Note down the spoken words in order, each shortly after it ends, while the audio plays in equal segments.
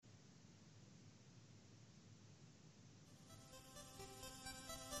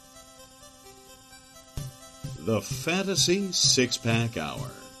The Fantasy Six-Pack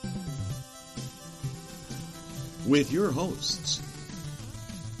Hour. With your hosts,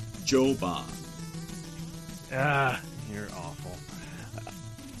 Joe Bob. You're awful.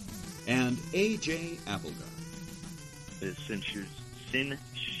 And AJ Applegarth. It's Sin Shu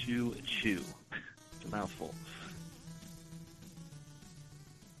Chu. It's a mouthful.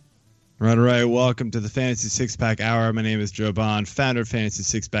 Right. Welcome to the Fantasy Six-Pack Hour. My name is Joe Bond, founder of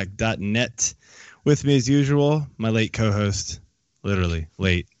FantasySixpack.net. With me as usual, my late co-host, literally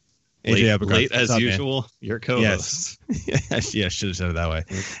late. AJ Applegarth. Late as usual, your co-host. Yes. Yeah, should have said it that way.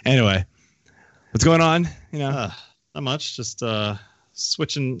 Anyway, what's going on? Not much. Just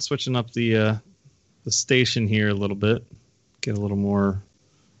switching up the station here a little bit. Get a little more.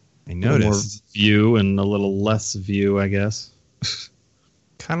 I noticed more view and a little less view, I guess.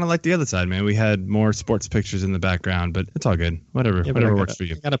 Kind of like the other side, man. We had more sports pictures in the background, but it's all good. Whatever works for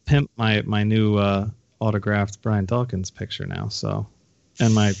you. I got to pimp my new autographed Brian Dawkins picture now. So,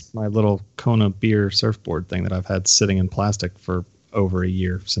 and my little Kona beer surfboard thing that I've had sitting in plastic for over a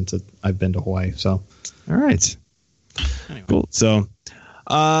year since I've been to Hawaii. So, all right, anyway. Cool. So,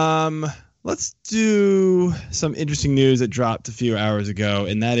 let's do some interesting news that dropped a few hours ago,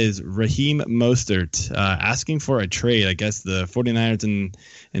 and that is Raheem Mostert asking for a trade. I guess the 49ers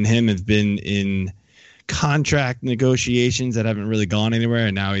and him have been in contract negotiations that haven't really gone anywhere,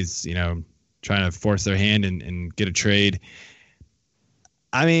 and now he's trying to force their hand and get a trade.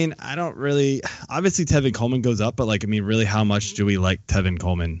 I mean, I don't really – obviously Tevin Coleman goes up, but, really how much do we like Tevin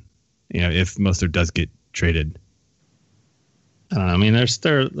Coleman, if Mostert does get traded? I don't know. I mean, there's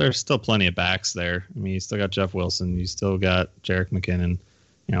still plenty of backs there. I mean, you still got Jeff Wilson. You still got Jerick McKinnon.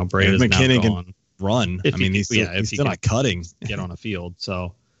 Brady is now gone. Run. He's still not cutting. Get on a field.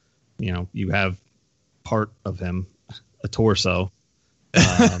 So, you have part of him, a torso.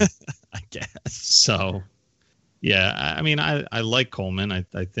 I guess. So, yeah. I mean, I like Coleman.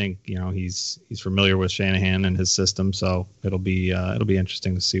 I think he's familiar with Shanahan and his system. So it'll be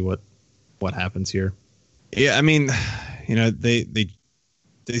interesting to see what happens here. Yeah, I mean, they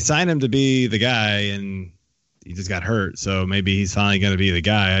signed him to be the guy, and he just got hurt. So maybe he's finally going to be the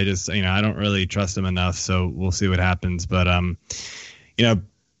guy. I just, I don't really trust him enough. So we'll see what happens. But,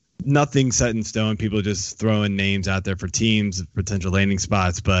 nothing set in stone. People just throwing names out there for teams, potential landing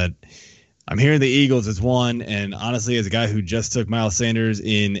spots. But I'm hearing the Eagles as one. And honestly, as a guy who just took Miles Sanders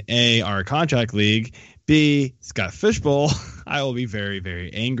in our contract league, B, Scott Fishbowl, I will be very,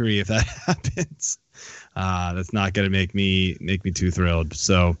 very angry if that happens. That's not going to make me too thrilled.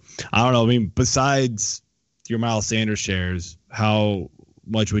 So I don't know. I mean, besides your Miles Sanders shares, how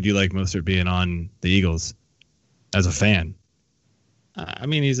much would you like Mostert being on the Eagles as a fan? I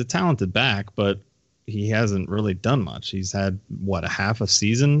mean, he's a talented back, but he hasn't really done much. He's had a half a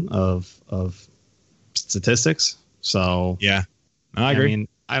season of statistics. So yeah, I agree. I mean,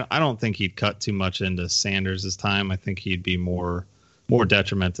 I don't think he'd cut too much into Sanders' time. I think he'd be more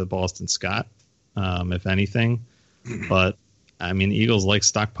detriment to Boston Scott. If anything, but I mean, Eagles like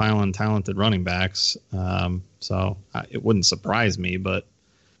stockpiling talented running backs. So it wouldn't surprise me, but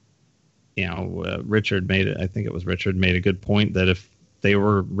Richard made a good point that if they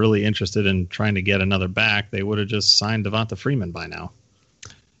were really interested in trying to get another back, they would have just signed Devonta Freeman by now.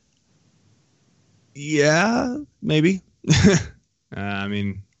 Yeah, maybe. I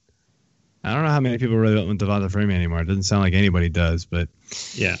mean, I don't know how many people really want Devonta Freeman anymore. It doesn't sound like anybody does, but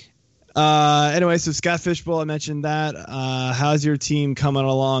yeah. Anyway, so Scott Fishbowl, I mentioned that. How's your team coming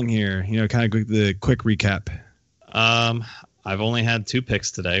along here? Kind of the quick recap. I've only had 2 picks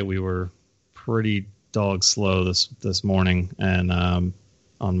today. We were pretty dog slow this morning, and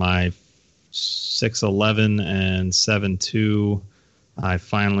on my 6-11 and 7-2, I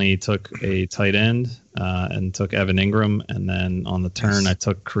finally took a tight end and took Evan Ingram, and then on the turn I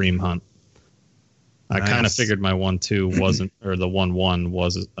took Kareem Hunt. I kind of figured my 1-2 wasn't, or the 1-1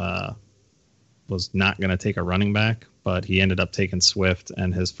 was not going to take a running back, but he ended up taking Swift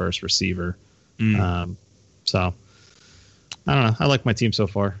and his first receiver. So I don't know. I like my team so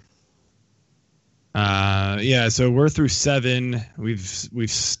far. Yeah. So we're through 7.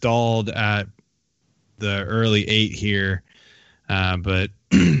 We've stalled at the early 8 here, but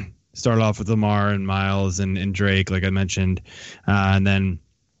started off with Lamar and Miles and Drake, like I mentioned, and then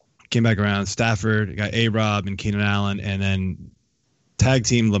came back around. Stafford, got A-Rob and Keenan Allen, and then tag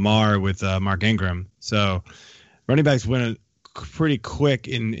team Lamar with Mark Ingram. So running backs went pretty quick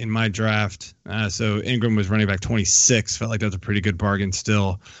in my draft. So Ingram was running back 26. Felt like that was a pretty good bargain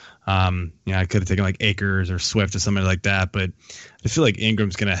still. I could have taken like Akers or Swift or somebody like that, but I feel like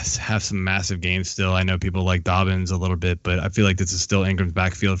Ingram's going to have some massive games still. I know people like Dobbins a little bit, but I feel like this is still Ingram's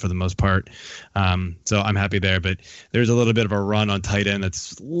backfield for the most part. So I'm happy there, but there's a little bit of a run on tight end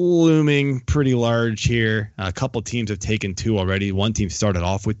that's looming pretty large here. A couple teams have taken 2 already. One team started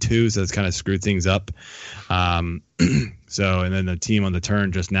off with 2, so it's kind of screwed things up. And then the team on the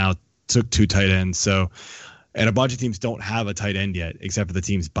turn just now took 2 tight ends. And a bunch of teams don't have a tight end yet, except for the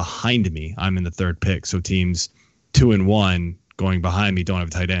teams behind me. I'm in the 3rd pick. So teams 2 and 1 going behind me don't have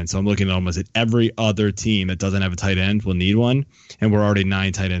a tight end. So I'm looking at almost at every other team that doesn't have a tight end will need one. And we're already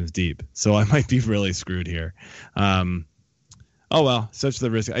 9 tight ends deep. So I might be really screwed here. Oh, well, such the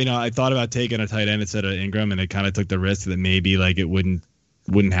risk. I thought about taking a tight end instead of Ingram, and I kind of took the risk that maybe like it wouldn't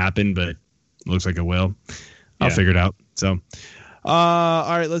happen, but it looks like it will. I'll figure it out. So,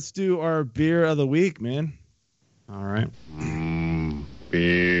 all right, let's do our beer of the week, man. All right.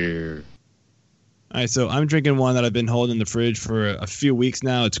 Beer. All right, so I'm drinking one that I've been holding in the fridge for a few weeks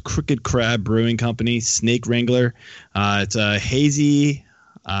now. It's Crooked Crab Brewing Company, Snake Wrangler. It's a hazy,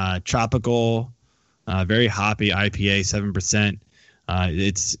 tropical, very hoppy IPA, 7%.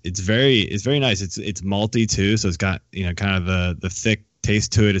 It's very nice. It's malty too, so it's got kind of the thick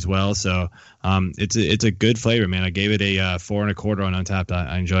taste to it as well. So it's a good flavor, man. I gave it a 4 1/4 on Untappd.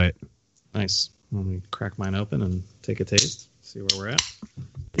 I enjoy it. Nice. Let me crack mine open and take a taste. See where we're at.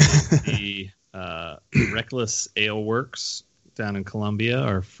 The Reckless Ale Works down in Columbia,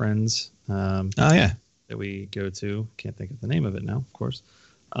 our friends. That we go to. Can't think of the name of it now, of course.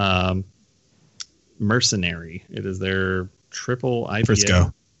 Mercenary. It is their triple IPA.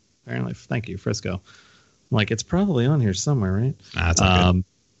 Frisco. Apparently, thank you, Frisco. I'm like, it's probably on here somewhere, right? That's all good.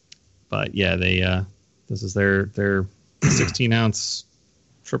 But yeah, they this is their 16-ounce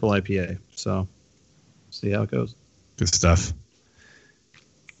triple IPA. So see how it goes. Good stuff.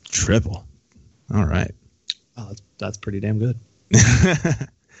 Triple. All right. Oh, that's pretty damn good.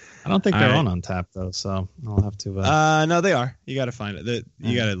 I don't think they're on Untappd though, so I'll have to. No, they are. You got to find it.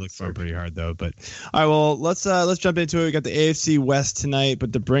 You got to look for it pretty hard though. But all right, well, let's jump into it. We got the AFC West tonight,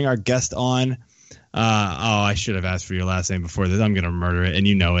 but to bring our guest on. I should have asked for your last name before this. I'm gonna murder it, and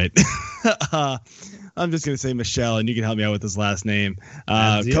you know it. I'm just gonna say Michelle, and you can help me out with his last name.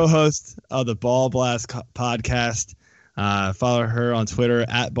 Co-host of the Ball Blast podcast. Follow her on Twitter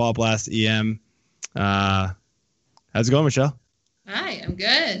at BallBlastEM. How's it going, Michelle? Hi, I'm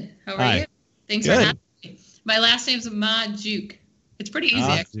good. How are you? Thanks for having me. My last name's Ma Juke. It's pretty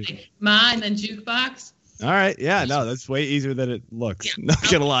easy, actually. Juke. Ma and then Jukebox. All right. Yeah, no, that's way easier than it looks. Yeah. Not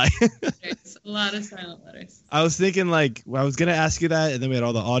gonna lie. There's a lot of silent letters. I was thinking I was gonna ask you that, and then we had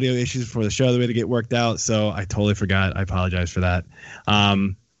all the audio issues before the show that we had to get worked out, so I totally forgot. I apologize for that.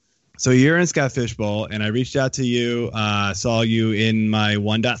 So you're in Scott Fishbowl, and I reached out to you, saw you in my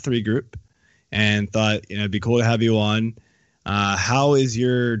 1.3 group, and thought it'd be cool to have you on. How is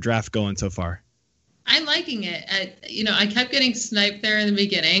your draft going so far? I'm liking it. I kept getting sniped there in the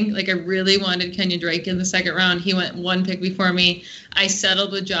beginning. Like, I really wanted Kenyon Drake in the second round. He went 1 pick before me. I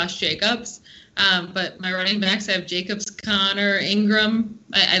settled with Josh Jacobs. But my running backs, I have Jacobs, Connor, Ingram.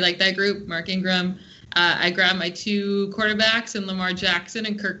 I like that group, Mark Ingram. I grabbed my 2 quarterbacks in Lamar Jackson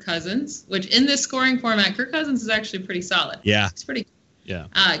and Kirk Cousins, which in this scoring format, Kirk Cousins is actually pretty solid. Yeah. It's pretty good. Yeah.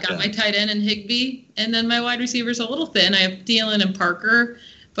 Got my tight end in Higbee. And then my wide receivers a little thin. I have Thielen and Parker.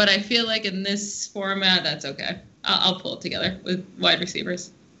 But I feel like in this format, that's okay. I'll pull it together with wide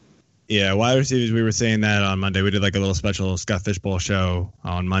receivers. Yeah, wide receivers, we were saying that on Monday. We did like a little special Scott Fishbowl show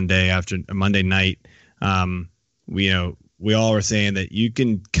on Monday night. We all were saying that you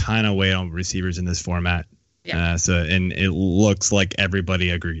can kind of wait on receivers in this format. Yeah. And it looks like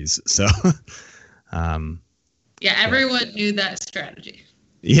everybody agrees. So, everyone knew that strategy.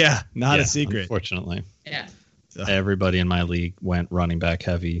 Yeah, not a secret. Unfortunately. Yeah. So. Everybody in my league went running back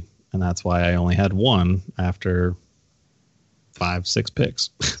heavy, and that's why I only had 1 after 5-6 picks.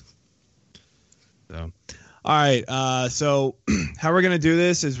 So, all right. So how we're gonna do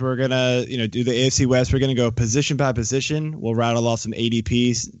this is we're gonna do the AFC West. We're gonna go position by position. We'll rattle off some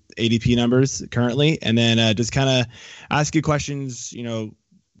ADP numbers currently, and then just kind of ask you questions.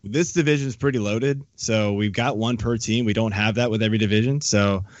 This division is pretty loaded, so we've got 1 per team. We don't have that with every division,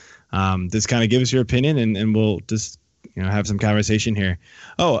 so. Just kind of give us your opinion, and we'll just have some conversation here.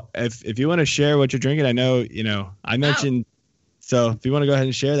 Oh, if you want to share what you're drinking, I know I mentioned. So if you want to go ahead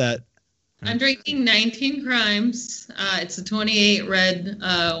and share that. I'm drinking 19 Crimes. It's a 28 red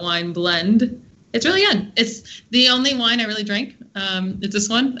wine blend. It's really good. It's the only wine I really drank. It's this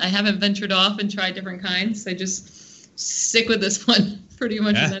one. I haven't ventured off and tried different kinds. I just stick with this one pretty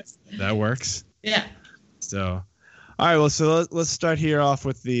much. Yeah, that works. Yeah. So. All right, well, so let's start here off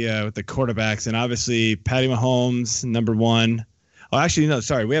with the quarterbacks, and obviously Patty Mahomes, number one. Oh, actually, no,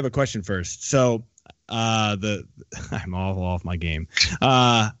 sorry, we have a question first. So, I'm all off my game.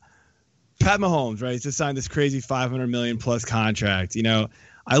 Pat Mahomes, right? He's just signed this crazy $500 million plus contract. You know,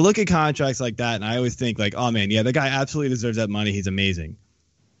 I look at contracts like that, and I always think like, oh man, yeah, the guy absolutely deserves that money. He's amazing.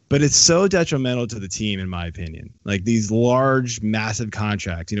 But it's so detrimental to the team, in my opinion. Like these large, massive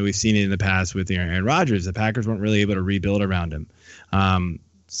contracts. You know, we've seen it in the past with Aaron Rodgers. The Packers weren't really able to rebuild around him.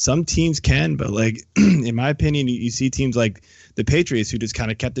 Some teams can, but like in my opinion, you see teams like the Patriots who just kind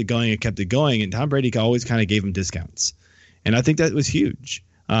of kept it going, and Tom Brady always kind of gave them discounts. And I think that was huge.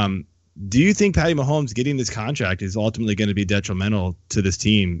 Do you think Patty Mahomes getting this contract is ultimately going to be detrimental to this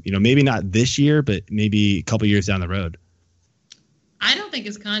team? You know, maybe not this year, but maybe a couple years down the road. I don't think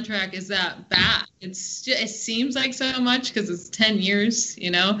his contract is that bad. It seems like so much because it's 10 years,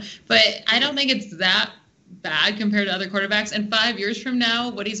 you know, but I don't think it's that bad compared to other quarterbacks. And 5 years from now,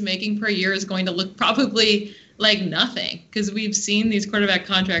 what he's making per year is going to look probably like nothing because we've seen these quarterback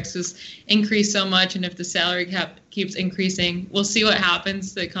contracts just increase so much. And if the salary cap keeps increasing, we'll see what happens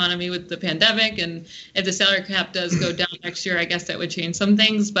to the economy with the pandemic. And if the salary cap does go down next year, I guess that would change some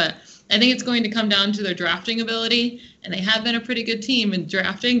things. But I think it's going to come down to their drafting ability. And they have been a pretty good team in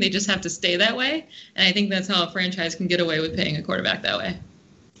drafting. They just have to stay that way. And I think that's how a franchise can get away with paying a quarterback that way.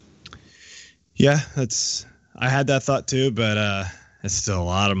 Yeah, I had that thought too, but it's still a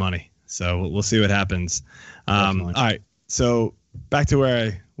lot of money. So we'll see what happens. All right, so back to where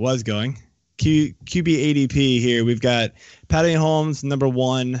I was going. QB ADP here. We've got Patty Mahomes, number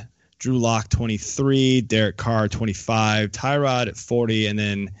 1, Drew Lock, 23, Derek Carr, 25, Tyrod at 40, and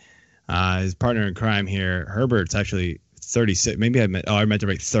then his partner in crime here, Herbert's actually 36. Maybe I meant to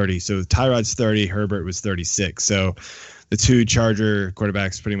write 30. So Tyrod's 30, Herbert was 36. So the two Charger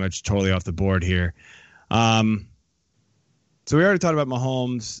quarterbacks pretty much totally off the board here. So we already talked about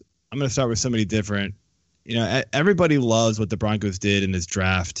Mahomes. I'm going to start with somebody different. You know, everybody loves what the Broncos did in this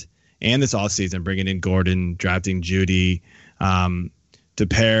draft and this offseason, bringing in Gordon, drafting Judy, to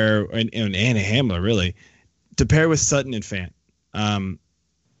pair and Hamler really to pair with Sutton and Fant.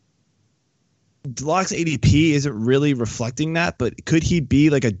 Lock's ADP isn't really reflecting that, but could he be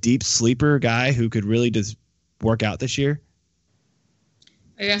like a deep sleeper guy who could really just work out this year?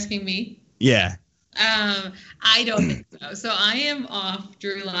 Are you asking me? Yeah. I don't think so. So I am off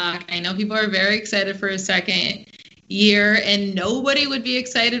Drew Lock. I know people are very excited for his second year, and nobody would be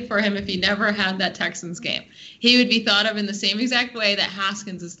excited for him if he never had that Texans game. He would be thought of in the same exact way that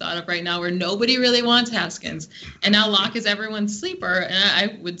Haskins is thought of right now, where nobody really wants Haskins. And now Lock is everyone's sleeper, and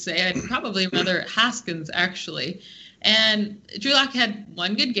I would say I'd probably rather Haskins, actually. And Drew Lock had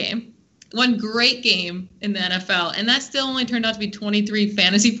one good game, one great game in the NFL, and that still only turned out to be 23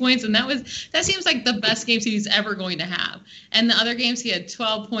 fantasy points, and that seems like the best games he's ever going to have. And the other games, he had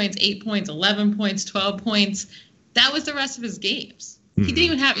 12 points, 8 points, 11 points, 12 points. That was the rest of his games. He didn't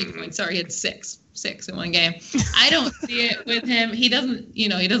even have 8 points. Sorry, he had six in one game. I don't see it with him. He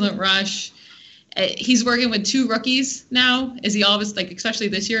doesn't rush. He's working with two rookies now. Is he always, like, especially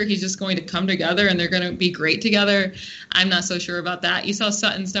this year, he's just going to come together and they're going to be great together? I'm not so sure about that. You saw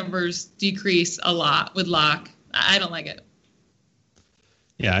Sutton's numbers decrease a lot with Lock. I don't like it.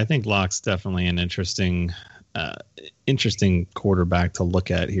 Yeah, I think Lock's definitely an interesting quarterback to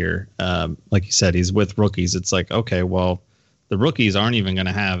look at here. Like you said, he's with rookies. It's like, okay, well, the rookies aren't even going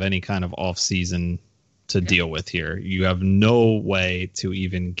to have any kind of off season to deal with here. You have no way to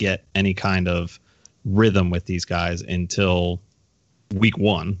even get any kind of rhythm with these guys until week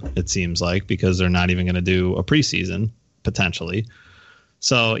 1, it seems like, because they're not even going to do a preseason potentially.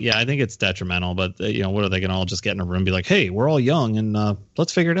 So yeah, I think it's detrimental, but what are they going to all just get in a room and be like, hey, we're all young and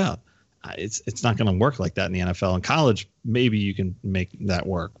let's figure it out? It's not going to work like that in the NFL. In college, maybe you can make that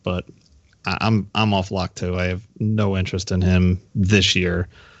work, but I'm off Lock too. I have no interest in him this year.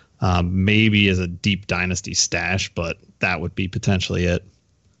 Maybe as a deep dynasty stash, but that would be potentially it.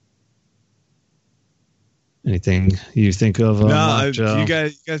 Anything you think of? No, you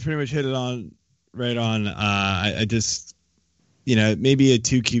guys pretty much hit it on right on. I just, maybe a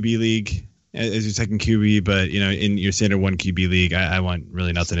 2 QB league as your second QB, but in your standard 1 QB league, I want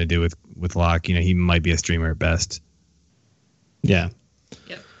really nothing to do with Lock. He might be a streamer at best. Yeah.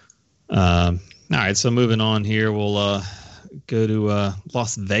 Yep. All right, so moving on here, we'll go to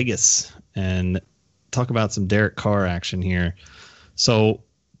Las Vegas and talk about some Derek Carr action here. So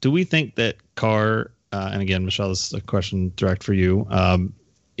do we think that Carr, and again, Michelle, this is a question direct for you,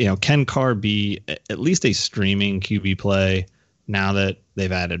 can Carr be at least a streaming QB play now that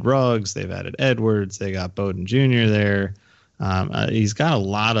they've added Ruggs, they've added Edwards, they got Bowden Jr. there? He's got a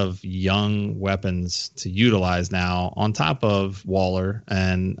lot of young weapons to utilize now on top of Waller,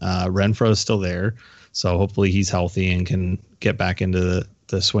 and Renfro's still there. So hopefully he's healthy and can get back into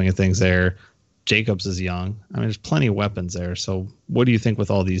the swing of things there. Jacobs is young. I mean, there's plenty of weapons there. So what do you think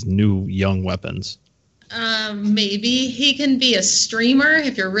with all these new young weapons? Maybe he can be a streamer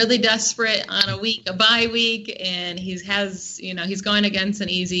if you're really desperate on a bye week, and he's going against an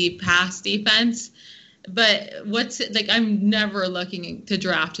easy pass defense. But I'm never looking to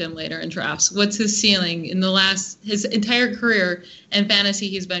draft him later in drafts. What's his ceiling? His entire career in fantasy,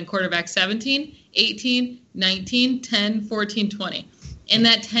 he's been quarterback 17, 18, 19, 10, 14, 20. In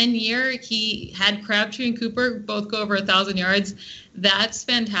that 10-year, he had Crabtree and Cooper both go over 1,000 yards. That's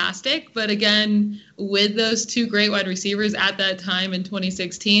fantastic. But again, with those two great wide receivers at that time in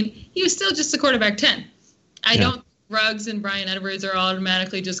 2016, he was still just a quarterback 10. I don't think Ruggs and Bryan Edwards are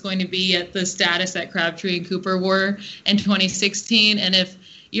automatically just going to be at the status that Crabtree and Cooper were in 2016. And if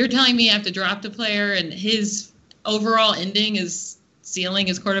you're telling me I have to drop the player and his overall ceiling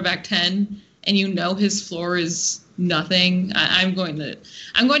is quarterback 10, and his floor is nothing, I'm going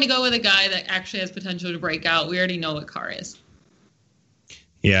to go with a guy that actually has potential to break out. We already know what Carr is.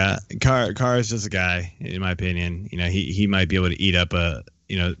 Yeah, Carr is just a guy, in my opinion. He might be able to eat up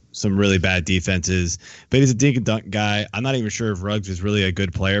some really bad defenses, but he's a dink and dunk guy. I'm not even sure if Ruggs is really a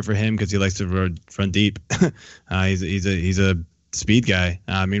good player for him because he likes to run deep. He's a speed guy.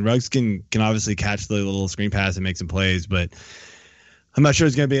 I mean, Ruggs can obviously catch the little screen pass and make some plays, but I'm not sure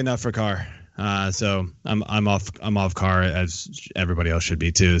it's going to be enough for Carr. So I'm off Carr, as everybody else should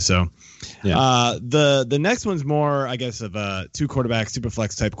be too. So the next one's more, I guess, of a 2 quarterback super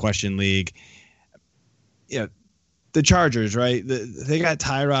flex type question league. Yeah, the Chargers, right? They got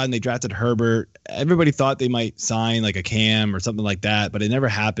Tyrod and they drafted Herbert. Everybody thought they might sign like a Cam or something like that, but it never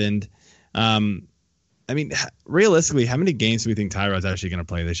happened. I mean, realistically, how many games do we think Tyrod's actually going to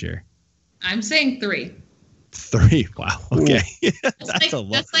play this year? I'm saying 3. 3. Wow. Okay. That's a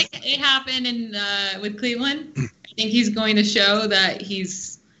lot. Just like it happened with Cleveland. I think he's going to show that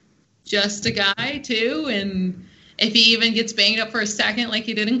he's just a guy too. And if he even gets banged up for a second, like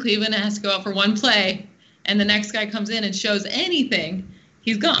he did in Cleveland, and has to go out for one play, and the next guy comes in and shows anything,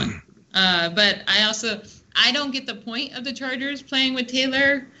 he's gone. But I don't get the point of the Chargers playing with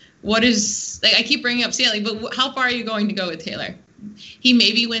Taylor. I keep bringing up Staley, but how far are you going to go with Taylor? He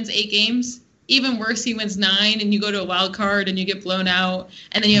maybe wins 8 games. Even worse, he wins 9, and you go to a wild card and you get blown out,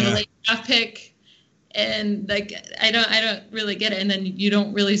 and then you have a late draft pick, and I don't really get it. And then you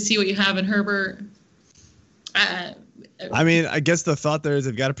don't really see what you have in Herbert. I mean, I guess the thought there is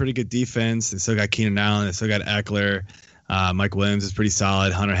they've got a pretty good defense. They still got Keenan Allen. They still got Eckler. Mike Williams is pretty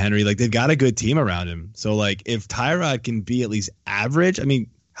solid. Hunter Henry, they've got a good team around him. So if Tyrod can be at least average, I mean,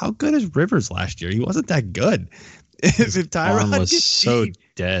 how good is Rivers last year? He wasn't that good. If Tyrod was so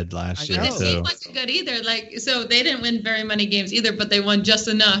dead last year too. He wasn't good either. So they didn't win very many games either, but they won just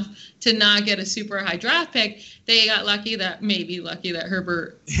enough to not get a super high draft pick. They got lucky that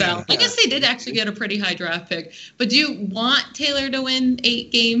Herbert fell. I guess they did actually get a pretty high draft pick. But do you want Taylor to win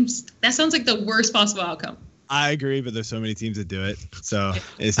 8 games? That sounds like the worst possible outcome. I agree, but there's so many teams that do it. So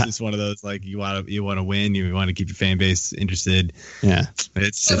it's just one of those, you want to win, you want to keep your fan base interested. Yeah,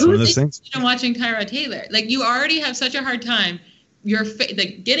 it's one of those things. Watching Tyrod Taylor, you already have such a hard time. You're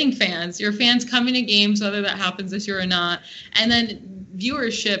getting fans. Your fans coming to games, whether that happens this year or not, and then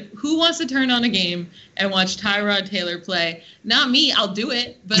viewership. Who wants to turn on a game and watch Tyrod Taylor play? Not me. I'll do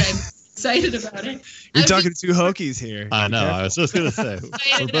it, but I'm excited about it. You're talking to 2 Hokies here. I know. I was just going to say,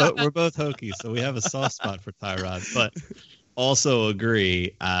 we're both Hokies, so we have a soft spot for Tyrod, but also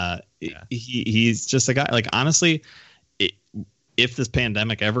agree. He's just a guy. Honestly, if this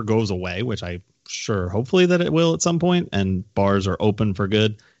pandemic ever goes away, which hopefully that it will at some point, and bars are open for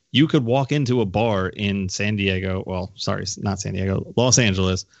good, you could walk into a bar in San Diego. Well, sorry, not San Diego, Los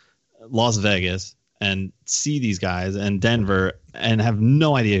Angeles, Las Vegas, and see these guys, and Denver, and have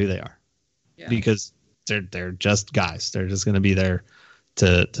no idea who they are. Yeah. Because they're just guys. They're just going to be there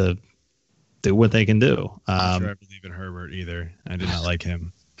to do what they can do. I'm not sure I believe in Herbert either. I did not like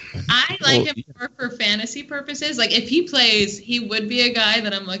him. I like him more for fantasy purposes. If he plays, he would be a guy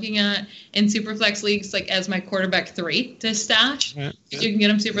that I'm looking at in Superflex leagues, as my quarterback 3 to stash. Yeah. You can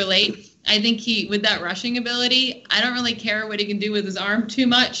get him super late. I think with that rushing ability, I don't really care what he can do with his arm too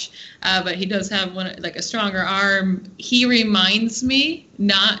much, but he does have a stronger arm. He reminds me,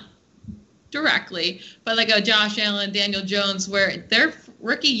 not directly, but a Josh Allen, Daniel Jones, where their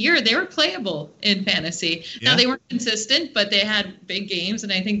rookie year, they were playable in fantasy. Yeah. Now, they weren't consistent, but they had big games,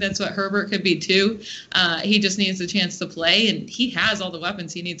 and I think that's what Herbert could be too. He just needs a chance to play, and he has all the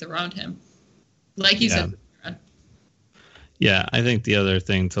weapons he needs around him. Like you said. Yeah, I think the other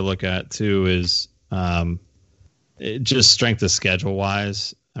thing to look at too is just strength of schedule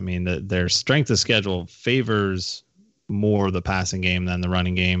wise. I mean, their strength of schedule favors more the passing game than the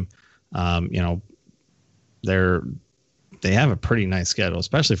running game. They have a pretty nice schedule,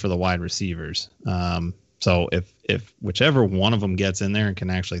 especially for the wide receivers. So if whichever one of them gets in there and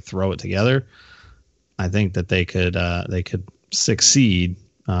can actually throw it together, I think that they could succeed.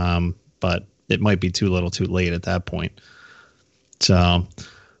 But it might be too little, too late at that point. So, all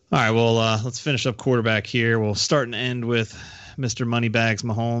right, well, let's finish up quarterback here. We'll start and end with Mr. Moneybags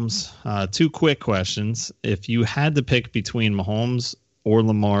Mahomes. 2 quick questions. If you had to pick between Mahomes or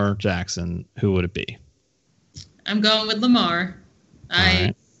Lamar Jackson, who would it be? I'm going with Lamar.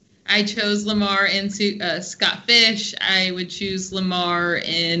 Right. I chose Lamar in Scott Fish. I would choose Lamar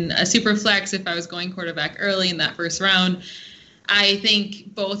in a super flex if I was going quarterback early in that first round. I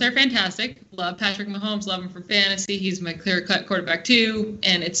think both are fantastic. Love Patrick Mahomes. Love him for fantasy. He's my clear-cut quarterback 2,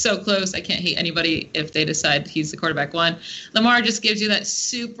 and it's so close. I can't hate anybody if they decide he's the quarterback 1. Lamar just gives you that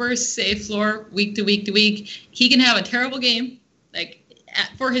super safe floor week to week to week. He can have a terrible game,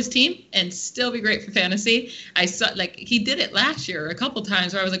 for his team and still be great for fantasy. I saw he did it last year a couple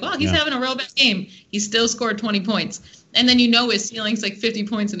times where I was like, well, he's having a real bad game. He still scored 20 points. And then his ceiling's 50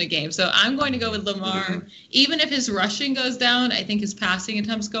 points in a game. So I'm going to go with Lamar. Mm-hmm. Even if his rushing goes down, I think his passing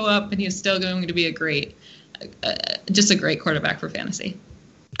attempts go up, and he's still going to be a great quarterback for fantasy.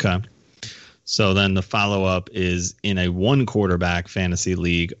 Okay. So then the follow-up is, in a 1-quarterback fantasy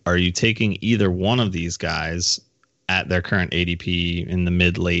league, are you taking either one of these guys at their current ADP in the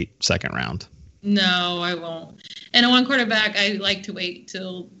mid-late second round? No, I won't. And a 1-quarterback, I like to wait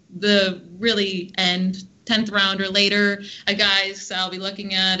till the really end, 10th round or later. Guys I'll be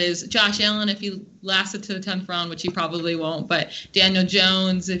looking at is Josh Allen if he lasted to the 10th round, which he probably won't, but Daniel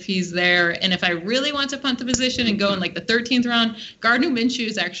Jones if he's there. And if I really want to punt the position and go in the 13th round, Gardner Minshew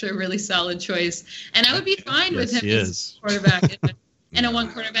is actually a really solid choice. And I would be fine with him as quarterback. And a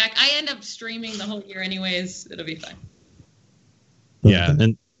 1-quarterback. I end up streaming the whole year anyways. It'll be fine. Yeah,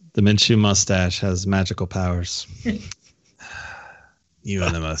 and the Minshew mustache has magical powers. You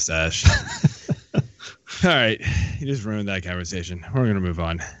and the mustache. All right, you just ruined that conversation. We're gonna move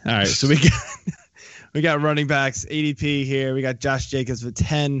on. All right, so we got running backs ADP here. We got Josh Jacobs at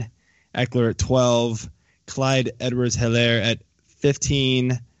 10, Eckler at 12, Clyde Edwards-Helaire at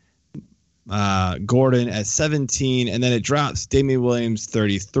 15. Gordon at 17, and then it drops Damian Williams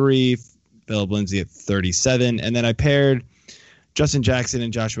 33, Philip Lindsay at 37, and then I paired Justin Jackson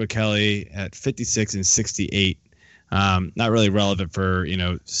and Joshua Kelly at 56 and 68. Not really relevant for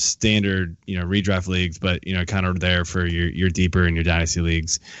standard redraft leagues, but kind of there for your deeper and your dynasty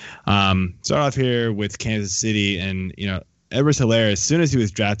leagues. Start off here with Kansas City, and Edwards-Helaire. As soon as he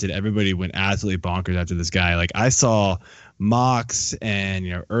was drafted, everybody went absolutely bonkers after this guy. I saw mocks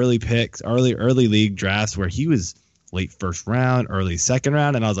and early picks, early league drafts where he was late first round, early second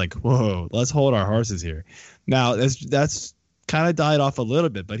round, and I was like, whoa, let's hold our horses here. Now that's kind of died off a little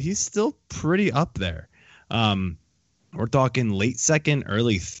bit, but he's still pretty up there. We're talking late second,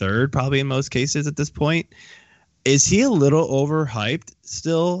 early third, probably in most cases at this point. Is he a little overhyped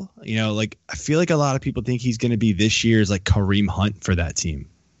still? I feel like a lot of people think he's going to be this year's Kareem Hunt for that team.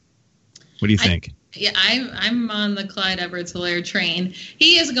 What do you think? I'm on the Clyde Edwards-Helaire train.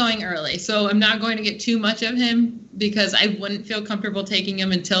 He is going early, so I'm not going to get too much of him because I wouldn't feel comfortable taking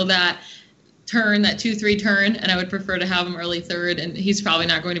him until that turn, that 2-3 turn, and I would prefer to have him early third, and he's probably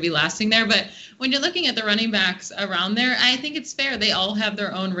not going to be lasting there. But when you're looking at the running backs around there, I think it's fair. They all have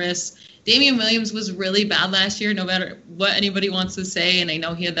their own risks. Damian Williams was really bad last year, no matter what anybody wants to say, and I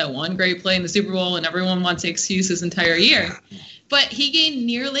know he had that one great play in the Super Bowl, and everyone wants to excuse his entire year. But he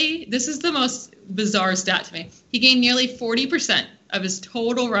gained this is the most bizarre stat to me, he gained nearly 40% of his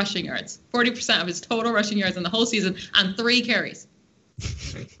total rushing yards. 40% of his total rushing yards in the whole season on 3 carries.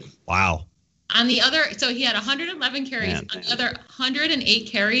 Wow. On the other, so he had 111 carries. On the other 108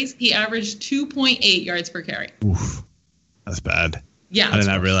 carries, he averaged 2.8 yards per carry. Oof, that's bad. Yeah. I did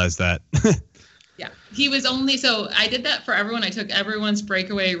not realize that. Yeah. He was only, so I did that for everyone. I took everyone's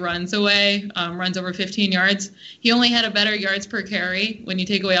breakaway runs away, runs over 15 yards. He only had a better yards per carry when you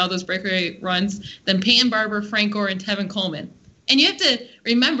take away all those breakaway runs than Peyton Barber, Frank Gore, and Tevin Coleman. And you have to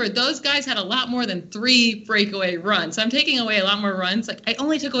remember, those guys had a lot more than 3 breakaway runs. So I'm taking away a lot more runs. I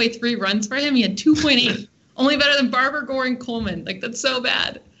only took away 3 runs for him. He had 2.8. Only better than Barber, Gore, and Coleman. That's so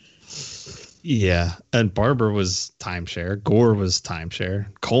bad. Yeah. And Barber was timeshare. Gore was timeshare.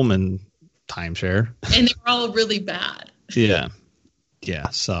 Coleman, timeshare. And they were all really bad. Yeah. Yeah.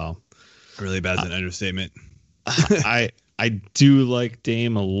 So really bad is an understatement. I I do like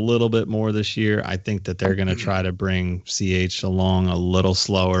Dame a little bit more this year. I think that they're going to try to bring CH along a little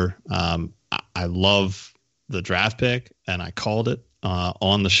slower. I love the draft pick, and I called it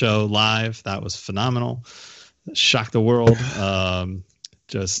on the show live. That was phenomenal. Shocked the world.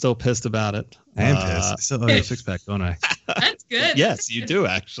 Just still pissed about it. I am pissed. I still have a six-pack, don't I? That's good. Yes, you do,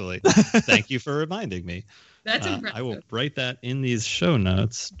 actually. Thank you for reminding me. That's impressive. I will write that in these show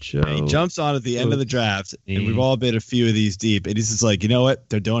notes. Joe, he jumps on at the end of the draft, and we've all been a few of these deep. And he's just like, you know what?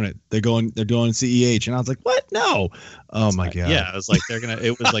 They're doing it. They're doing CEH. And I was like, what? No. Oh my God. Yeah, it was like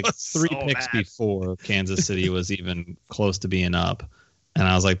it was like three so picks bad. before Kansas City was even close to being up. And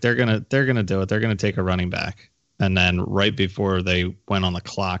I was like, they're gonna do it. They're gonna take a running back. And then right before they went on the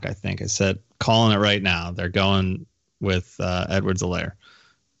clock, I think I said, calling it right now. They're going with Edwards-Helaire.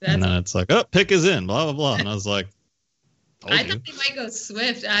 And then it's like, oh, pick is in, blah, blah, blah. And I was like, I thought they might go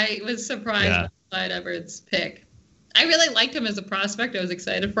Swift. I was surprised by Clyde Edwards' pick. I really liked him as a prospect. I was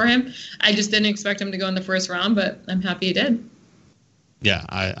excited for him. I just didn't expect him to go in the first round, but I'm happy he did. Yeah,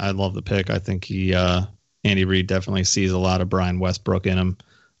 I love the pick. I think Andy Reid definitely sees a lot of Brian Westbrook in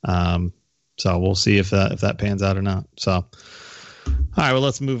him. So we'll see if that pans out or not. So, all right, well,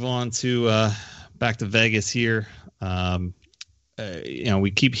 let's move on to back to Vegas here.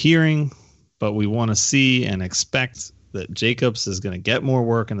 We keep hearing, but we want to see and expect that Jacobs is going to get more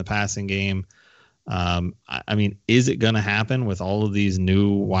work in the passing game. I mean, is it going to happen with all of these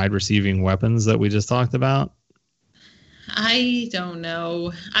new wide receiving weapons that we just talked about? I don't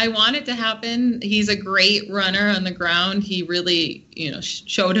know. I want it to happen. He's a great runner on the ground. He really,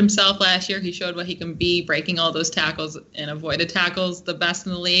 showed himself last year. He showed what he can be, breaking all those tackles and avoided tackles, the best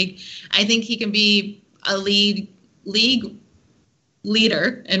in the league. I think he can be a league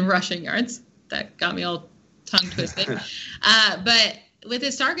leader in rushing yards. That got me all tongue twisted. But with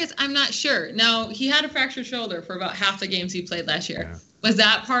his targets, I'm not sure. Now, he had a fractured shoulder for about half the games he played last year. Yeah. Was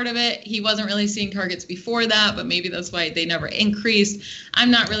that part of it? He wasn't really seeing targets before that, but maybe that's why they never increased. I'm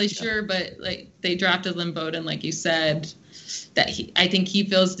not really sure, but they drafted Lynn Bowden, like you said, that I think he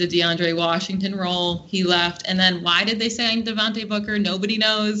fills the DeAndre Washington role. He left. And then why did they sign Devontae Booker? Nobody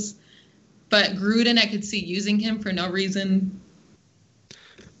knows. But Gruden, I could see using him for no reason.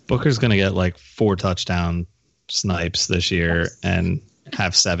 Booker's going to get 4 touchdown snipes this year and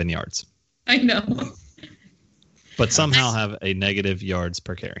have 7 yards. I know. But somehow have a negative yards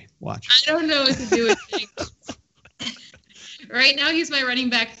per carry. Watch. I don't know what to do with Jacobs. Right now, he's my running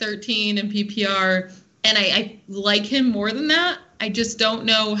back 13 in PPR, and I like him more than that. I just don't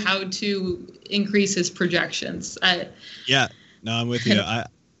know how to increase his projections. Yeah, no, I'm with you.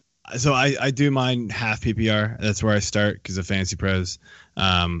 I do mine half PPR. That's where I start because of Fantasy Pros.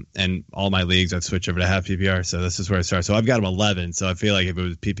 And all my leagues, I've switched over to half PPR. So this is where I start. So I've got him 11. So I feel like if it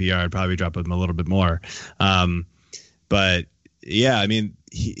was PPR, I'd probably drop him a little bit more. But yeah, I mean,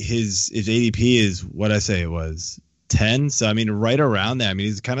 his ADP is what I say it was 10. So, I mean, right around there. I mean,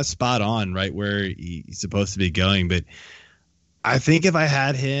 he's kind of spot on right where he's supposed to be going. But I think if I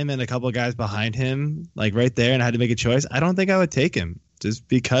had him and a couple of guys behind him, right there, and I had to make a choice, I don't think I would take him just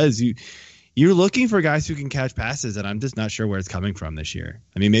because you're looking for guys who can catch passes, and I'm just not sure where it's coming from this year.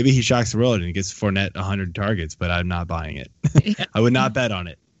 I mean, maybe he shocks the world and he gets Fournette 100 targets, but I'm not buying it. Yeah. I would not bet on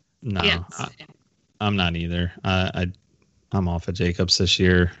it. No, yes. I'm not either. I'm off of Jacobs this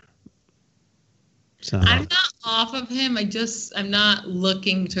year. So I'm not off of him. I'm not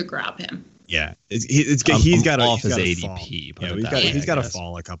looking to grab him. Yeah, he's got off his ADP. Yeah, he's got to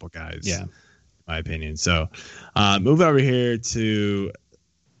fall a couple guys. Yeah, in my opinion. So, moving over here to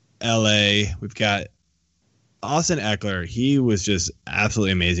LA, we've got Austin Eckler. He was just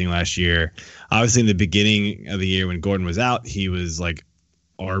absolutely amazing last year. Obviously, in the beginning of the year when Gordon was out, he was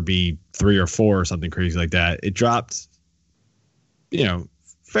RB 3 or 4 or something crazy like that. It dropped,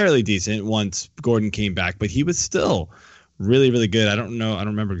 fairly decent once Gordon came back, but he was still really, really good. I don't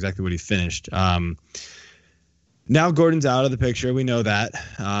remember exactly what he finished. Now Gordon's out of the picture. We know that.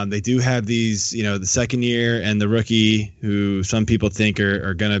 They do have these, the second year and the rookie who some people think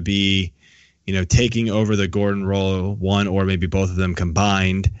are going to be, taking over the Gordon role, one or maybe both of them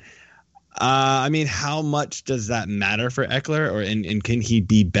combined. I mean, how much does that matter for Eckler, and can he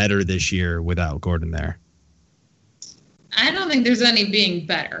be better this year without Gordon there? I don't think there's any being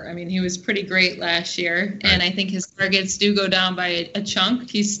better. I mean, he was pretty great last year, and I think his targets do go down by a chunk.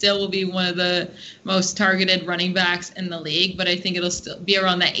 He still will be one of the most targeted running backs in the league, but I think it'll still be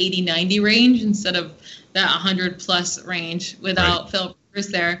around that 80-90 range instead of that 100-plus range without Phil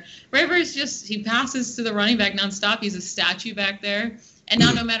Rivers there. Rivers he passes to the running back nonstop. He's a statue back there. And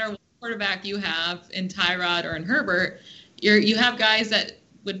now no matter what quarterback you have in Tyrod or in Herbert, you have guys that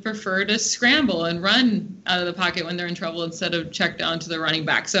would prefer to scramble and run out of the pocket when they're in trouble instead of check down to the running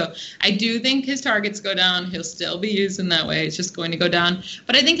back. So I do think his targets go down. He'll still be used in that way. It's just going to go down.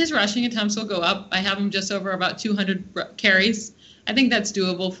 But I think his rushing attempts will go up. I have him just over about 200 carries. I think that's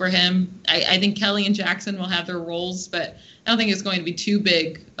doable for him. I think Kelly and Jackson will have their roles, but I don't think it's going to be too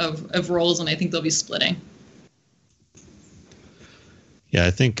big of roles, and I think they'll be splitting. Yeah,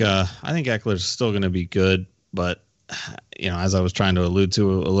 I think Eckler's still going to be good, but as I was trying to allude to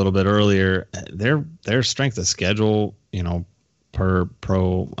a little bit earlier, their strength of schedule, per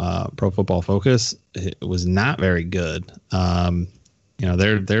Pro Football Focus, it was not very good.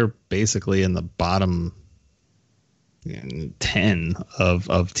 They're basically in the bottom 10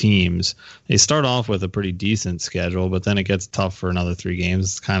 of teams. They start off with a pretty decent schedule, but then it gets tough for another 3 games.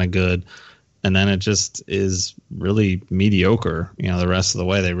 It's kind of good. And then it just is really mediocre. The rest of the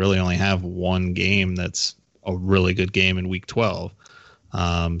way, they really only have one game that's a really good game in week 12.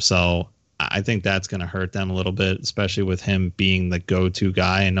 So I think that's going to hurt them a little bit, especially with him being the go-to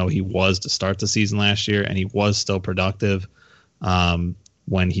guy. I know he was to start the season last year, and he was still productive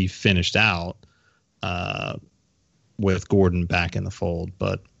when he finished out with Gordon back in the fold.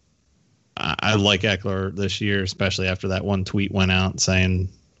 But I like Eckler this year, especially after that one tweet went out saying,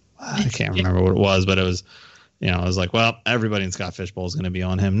 I can't remember what it was, but it was, it was like, well, everybody in Scott Fishbowl is going to be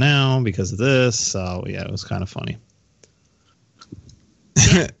on him now because of this. So, yeah, it was kind of funny.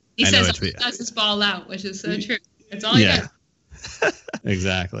 He says that's his ball out, which is so true. That's all he does.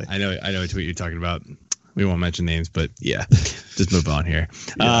 Exactly. I know a tweet you're talking about. We won't mention names, but yeah, just move on here.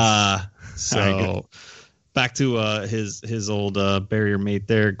 Yes. So back to his old barrier mate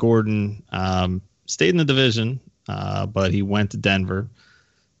there, Gordon. Stayed in the division, but he went to Denver.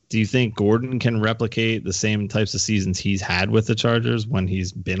 Do you think Gordon can replicate the same types of seasons he's had with the Chargers when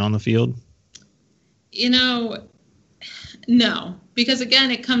he's been on the field? No, because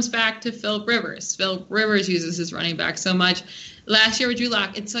again, it comes back to Philip Rivers. Philip Rivers uses his running back so much. Last year with Drew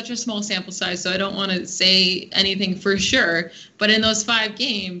Lock, it's such a small sample size, so I don't want to say anything for sure. But in those 5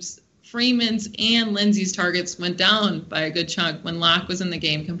 games, Freeman's and Lindsey's targets went down by a good chunk when Lock was in the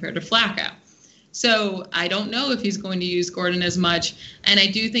game compared to Flacco. So I don't know if he's going to use Gordon as much. And I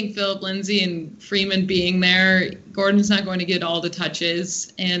do think Philip Lindsay and Freeman being there, Gordon's not going to get all the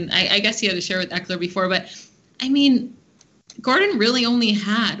touches. And I guess he had to share with Eckler before. But, I mean, Gordon really only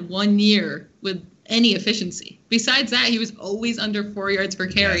had 1 year with any efficiency. Besides that, he was always under 4 yards per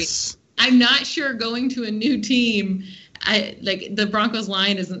carry. Yes. I'm not sure going to a new team, the Broncos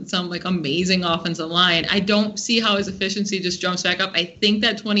line isn't some amazing offensive line. I don't see how his efficiency just jumps back up. I think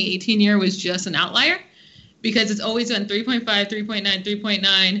that 2018 year was just an outlier because it's always been 3.5, 3.9,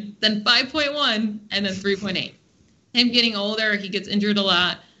 3.9, then 5.1, and then 3.8. Him getting older, he gets injured a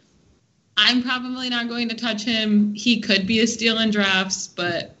lot. I'm probably not going to touch him. He could be a steal in drafts,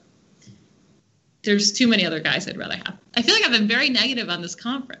 but there's too many other guys I'd rather have. I feel like I've been very negative on this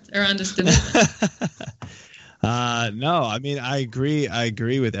conference or on this division. No, I mean, I agree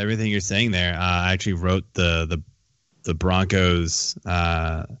with everything you're saying there. I actually wrote the Broncos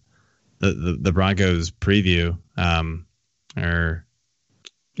the Broncos preview. I don't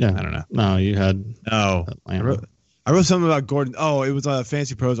know. No, you had I wrote something about Gordon. Oh, it was a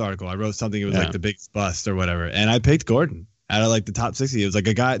Fantasy Pros article. I wrote something. It was the biggest bust or whatever, and I picked Gordon out of the top 60. It was a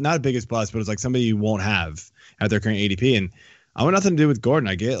guy, not a biggest bust, but it was somebody you won't have at their current ADP. And I want nothing to do with Gordon.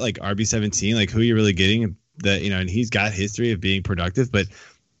 I get RB17, who you're really getting. And he's got history of being productive, but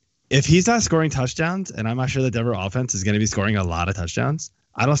if he's not scoring touchdowns, and I'm not sure the Denver offense is going to be scoring a lot of touchdowns,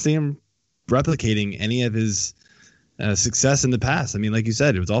 I don't see him replicating any of his success in the past. I mean, like you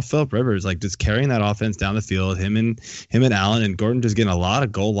said, it was all Philip Rivers, just carrying that offense down the field, him and Allen, and Gordon just getting a lot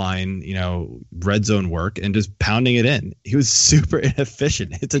of goal line, red zone work and just pounding it in. He was super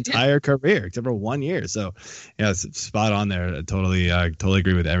inefficient his entire career, except for 1 year. So yeah, it's spot on there. I totally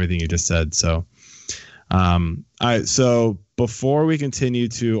agree with everything you just said. So, all right. So before we continue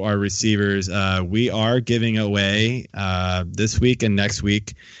to our receivers, we are giving away this week and next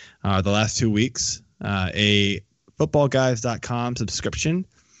week, the last 2 weeks, a footballguys.com subscription.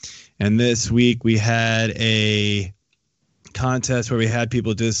 And this week we had a contest where we had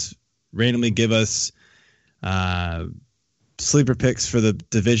people just randomly give us sleeper picks for the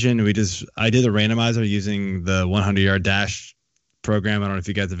division. I did a randomizer using the 100-yard dash program. I don't know if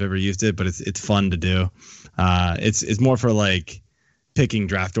you guys have ever used it, but it's fun to do. It's more for picking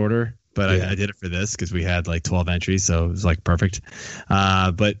draft order, but I did it for this because we had 12 entries, so it was perfect.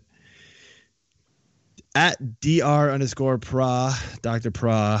 But at Dr_Pra, Dr.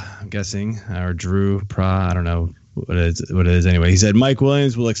 Pra, I'm guessing, or Drew Pra, I don't know. what it is anyway. He said Mike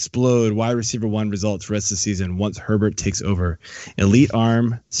Williams will explode wide receiver 1 results rest of the season once Herbert takes over. Elite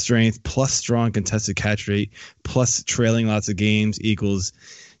arm strength plus strong contested catch rate plus trailing lots of games equals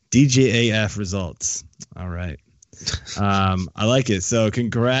DJAF results. All right. I like it. So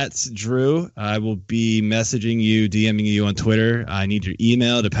congrats, Drew. I will be messaging you, DMing you on Twitter. I need your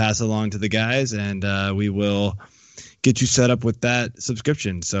email to pass along to the guys, and we will get you set up with that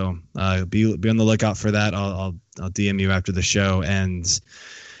subscription. So be on the lookout for that. I'll DM you after the show. And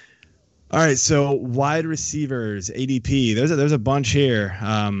all right, so wide receivers, ADP. There's a bunch here.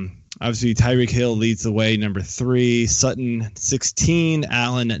 Obviously, Tyreek Hill leads the way, number 3. Sutton 16,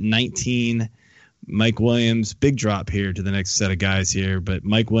 Allen 19. Mike Williams, big drop here to the next set of guys here, but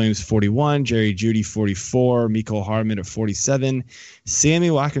Mike Williams 41, Jerry Jeudy 44, Mecole Hardman at 47,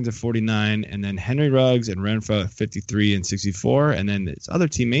 Sammy Watkins at 49, and then Henry Ruggs and Renfrow at 53 and 64, and then his other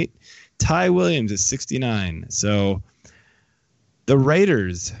teammate Ty Williams at 69. So the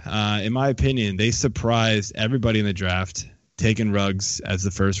Raiders, in my opinion, they surprised everybody in the draft, taking Ruggs as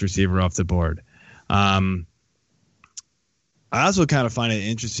the first receiver off the board. I also kind of find it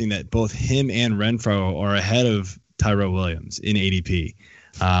interesting that both him and Renfrow are ahead of Tyrell Williams in ADP.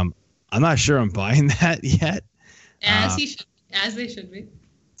 I'm not sure I'm buying that yet. As they should be.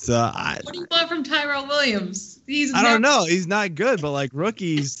 So what do you want from Tyrell Williams? I don't know. He's not good, but like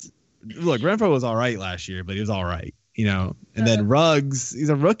rookies, look, Renfrow was all right last year, but he was all right, And then Ruggs, he's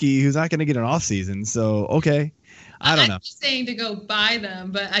a rookie who's not going to get an off season. So okay. I don't know. I'm just saying to go buy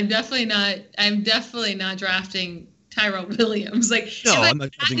them, but I'm definitely not drafting Tyrell Williams. I'm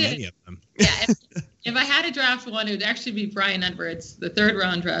not drafting any of them. Yeah, if I had to draft one, it would actually be Bryan Edwards, the 3rd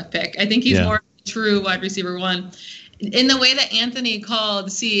round draft pick. I think he's more of a true wide receiver 1. In the way that Anthony called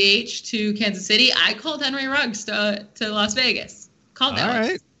CH to Kansas City, I called Henry Ruggs to Las Vegas. Called that. All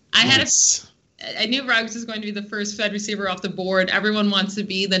right. I knew Ruggs was going to be the first wide receiver off the board. Everyone wants to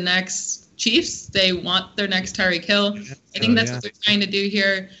be the next Chiefs. They want their next Tyreek Hill. I think that's what they're trying to do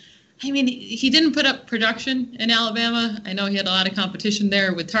here. I mean, he didn't put up production in Alabama. I know he had a lot of competition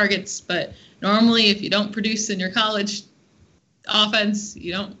there with targets, but normally if you don't produce in your college offense,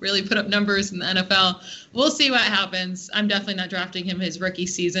 you don't really put up numbers in the NFL. We'll see what happens. I'm definitely not drafting him his rookie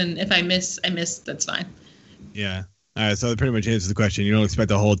season. If I miss, that's fine. Yeah. All right. So that pretty much answers the question. You don't expect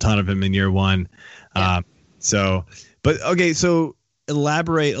a whole ton of him in year 1. Yeah. So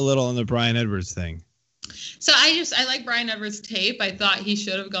elaborate a little on the Bryan Edwards thing. So I like Bryan Edwards' tape. I thought he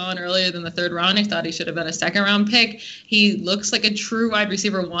should have gone earlier than the 3rd round. I thought he should have been a 2nd round pick. He looks like a true wide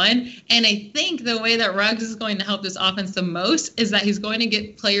receiver 1. And I think the way that Ruggs is going to help this offense the most is that he's going to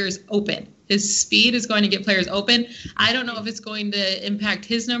get players open. His speed is going to get players open. I don't know if it's going to impact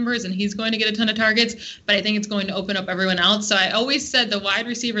his numbers and he's going to get a ton of targets, but I think it's going to open up everyone else. So I always said the wide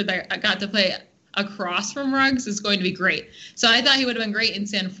receiver that got to play across from Ruggs is going to be great. So I thought he would have been great in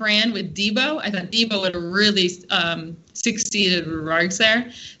San Fran with Debo. I thought Debo would have really succeeded with Ruggs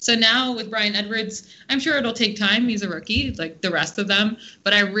there. So now with Bryan Edwards, I'm sure it'll take time. He's a rookie like the rest of them.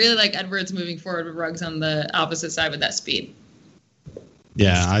 But I really like Edwards moving forward with Ruggs on the opposite side with that speed.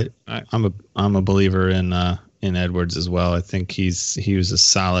 Yeah, I'm a believer in Edwards as well. I think he was a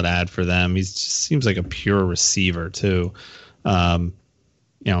solid ad for them. He just seems like a pure receiver too. 6'3",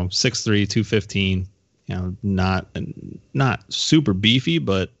 215, not super beefy,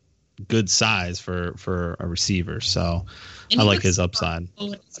 but good size for a receiver. So I like his upside.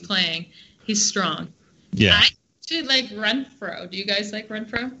 When he's playing, he's strong. Yeah. I actually like Renfrow. Do you guys like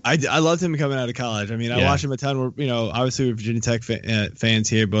Renfrow? I loved him coming out of college. I mean, I watched him a ton. We're, obviously we're Virginia Tech fans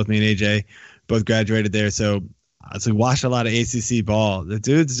here. Both me and AJ both graduated there. So I watched a lot of ACC ball. The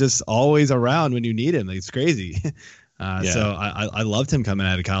dude's just always around when you need him. It's crazy. So I loved him coming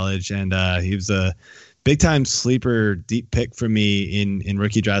out of college, and he was a big-time sleeper, deep pick for me in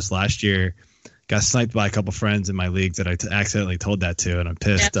rookie drafts last year. Got sniped by a couple friends in my leagues that I accidentally told that to, and I'm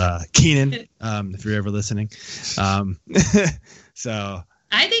pissed. Yeah. Keenan, if you're ever listening. So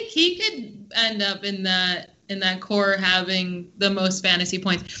I think he could end up in that core having the most fantasy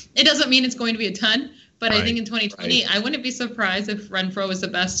points. It doesn't mean it's going to be a ton. But I think in 2020, I wouldn't be surprised if Renfrow was the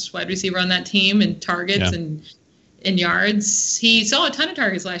best wide receiver on that team in targets and in yards. He saw a ton of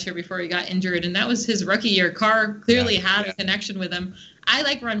targets last year before he got injured, and that was his rookie year. Carr clearly had a connection with him. I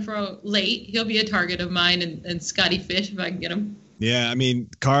like Renfrow late. He'll be a target of mine and Scotty Fish if I can get him. Yeah, I mean,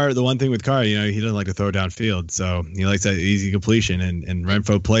 Carr, the one thing with Carr, he doesn't like to throw downfield, so he likes that easy completion, and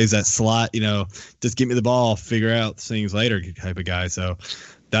Renfrow plays that slot, just give me the ball, figure out things later type of guy. So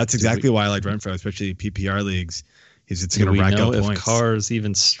that's exactly why I like Renfrow, especially PPR leagues. It's going to rack up points. If Carr's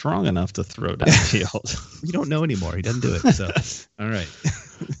even strong enough to throw downfield. We don't know anymore. He doesn't do it. So, all right.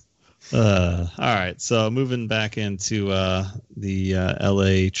 All right, so moving back into the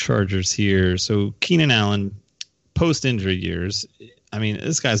LA Chargers here. So Keenan Allen, post-injury years, I mean,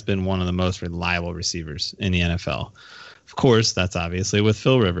 this guy's been one of the most reliable receivers in the NFL. Of course, that's obviously with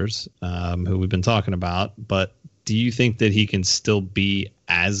Phil Rivers, who we've been talking about. But do you think that he can still be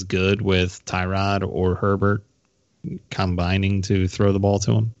as good with Tyrod or Herbert combining to throw the ball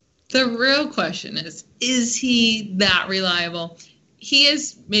to him? The real question is he that reliable? He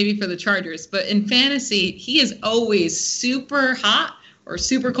is maybe for the Chargers, but in fantasy, he is always super hot or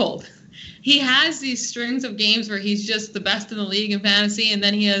super cold. He has these strings of games where he's just the best in the league in fantasy, and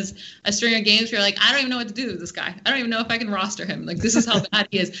then he has a string of games where you're like, I don't even know what to do with this guy. I don't even know if I can roster him. Like, this is how bad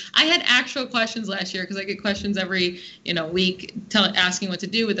he is. I had actual questions last year because I get questions every week asking what to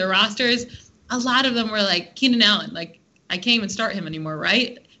do with their rosters. A lot of them were like, Keenan Allen, like, I can't even start him anymore,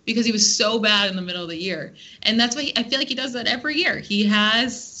 right? Because he was so bad in the middle of the year. And that's why I feel like he does that every year. He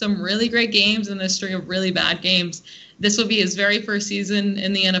has some really great games and a string of really bad games. This will be his very first season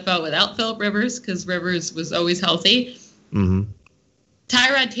in the NFL without Phillip Rivers because Rivers was always healthy. Mm-hmm.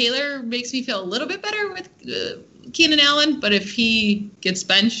 Tyrod Taylor makes me feel a little bit better with Keenan Allen, but if he gets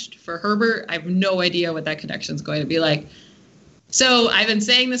benched for Herbert, I have no idea what that connection is going to be like. So I've been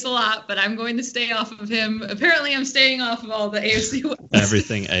saying this a lot, but I'm going to stay off of him. Apparently, I'm staying off of all the AFC West.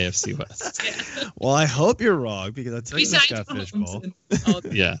 Everything AFC West. Yeah. Well, I hope you're wrong because I took him as Scott Fishbowl.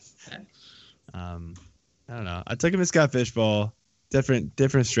 Yeah. I don't know. I took him as Scott Fishbowl.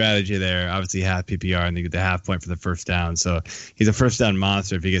 Different strategy there. Obviously, half PPR and they get the half point for the first down. So he's a first down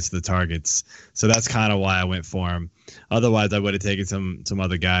monster if he gets to the targets. So that's kind of why I went for him. Otherwise, I would have taken some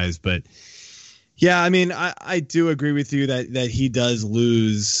other guys, but. Yeah, I mean, I do agree with you that he does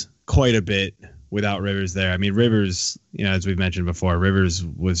lose quite a bit without Rivers there. I mean, Rivers, as we've mentioned before, Rivers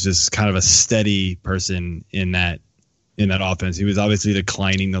was just kind of a steady person in that offense. He was obviously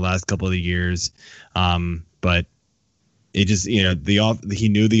declining the last couple of the years, but it just he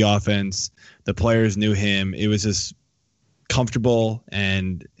knew the offense, the players knew him. It was just comfortable,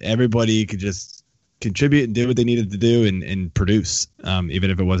 and everybody could just contribute and do what they needed to do and produce.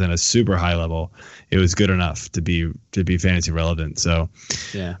 Even if it wasn't a super high level, it was good enough to be fantasy relevant. So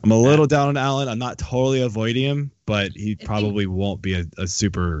yeah, I'm a little down on Allen. I'm not totally avoiding him, but he probably won't be a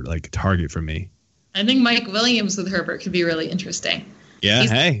super target for me. I think Mike Williams with Herbert could be really interesting. Yeah.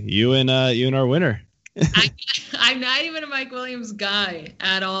 Hey, you and our winner. I'm not even a Mike Williams guy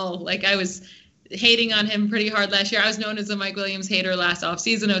at all. Like, I was hating on him pretty hard last year. I was known as a Mike Williams hater last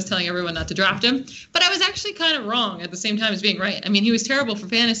offseason. I was telling everyone not to draft him. But I was actually kind of wrong at the same time as being right. I mean, he was terrible for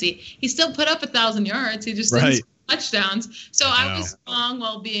fantasy. He still put up 1,000 yards. He just didn't score touchdowns. So I was wrong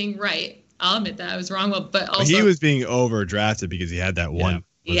while being right. I'll admit that. I was wrong, but also... he was being overdrafted because he had that one.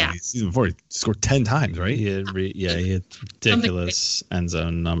 Yeah. Season before, he scored 10 times, right? He had ridiculous end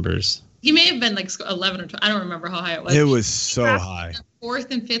zone numbers. He may have been 11 or 12. I don't remember how high it was. It was so high. 4th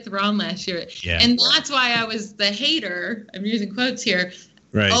and 5th round last year. Yeah. And that's why I was the hater. I'm using quotes here.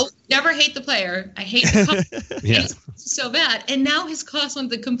 Right. Oh, never hate the player. I hate the cost. Yeah. It's so bad. And now his cost went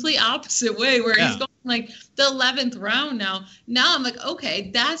the complete opposite way where he's going the 11th round now. Now I'm like,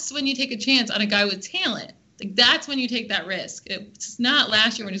 okay, that's when you take a chance on a guy with talent. That's when you take that risk. It's not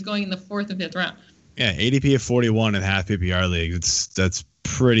last year when he's going in the 4th and 5th round. Yeah, ADP of 41 in half PPR leagues. That's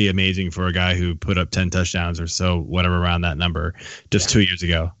pretty amazing for a guy who put up 10 touchdowns or so, whatever around that number, just 2 years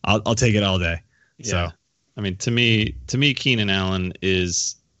ago. I'll take it all day. Yeah. So, I mean, to me, Keenan Allen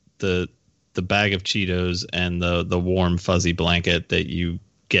is the bag of Cheetos and the warm fuzzy blanket that you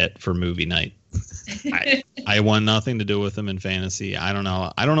get for movie night. I want nothing to do with him in fantasy. I don't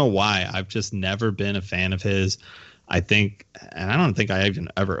know why. I've just never been a fan of his. I don't think I even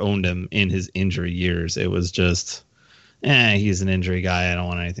ever owned him in his injury years. It was just, he's an injury guy. I don't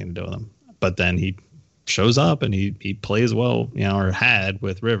want anything to do with him. But then he shows up and he plays well, or had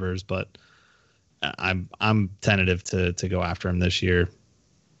with Rivers. But I'm tentative to go after him this year.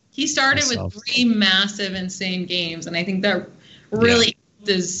 He started with 3 massive, insane games, and I think that really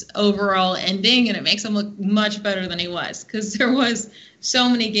his overall ending, and it makes him look much better than he was, because there was so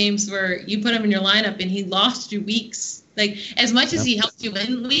many games where you put him in your lineup and he lost you weeks. Like, as much as he helped you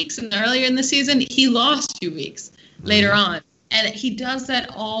win weeks and earlier in the season, he lost you weeks later on, and he does that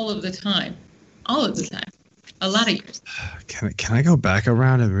all of the time. A lot of years. Can I go back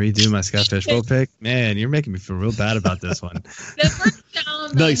around and redo my Scott Fishbowl pick? Man, you're making me feel real bad about this one. The first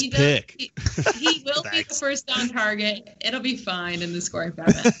down, nice pick. He will be the first down target. It'll be fine in the scoring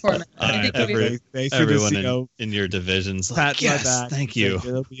format. I think everyone in your divisions, pat my back. Thank you.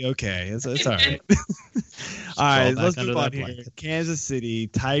 It'll be okay. It's all right. All right, let's move on here. Kansas City,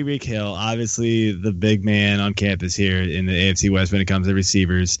 Tyreek Hill, obviously the big man on campus here in the AFC West when it comes to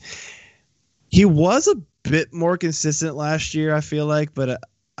receivers. He was a bit more consistent last year, I feel like, but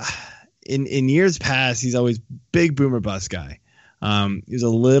in years past, he's always big boomer bust guy. He was a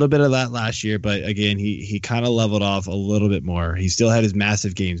little bit of that last year, but again, he kind of leveled off a little bit more. He still had his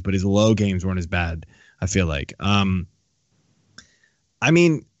massive games, but his low games weren't as bad, I feel like. I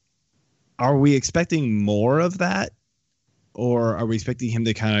mean, are we expecting more of that? Or are we expecting him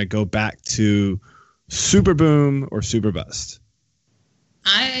to kind of go back to super boom or super bust?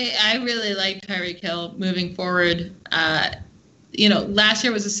 I really like Tyreek Hill moving forward. Last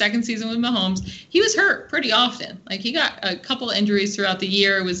year was his second season with Mahomes. He was hurt pretty often. Like, he got a couple injuries throughout the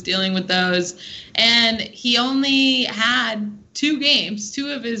year, was dealing with those. And he only had 2 games,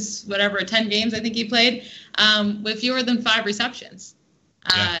 2 of his, 10 games I think he played, with fewer than 5 receptions.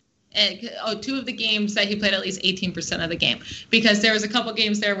 Yeah. 2 of the games that he played at least 18% of the game, because there was a couple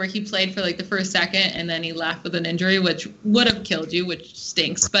games there where he played for like the first second and then he left with an injury, which would have killed you, which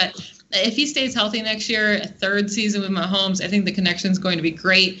stinks. But if he stays healthy next year, a third season with Mahomes, I think the connection is going to be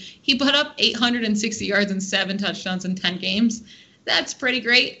great. He put up 860 yards and 7 touchdowns in 10 games. That's pretty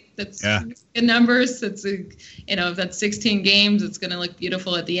great. That's good numbers. That's if that's 16 games, it's going to look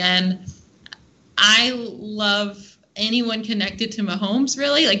beautiful at the end. I love anyone connected to Mahomes,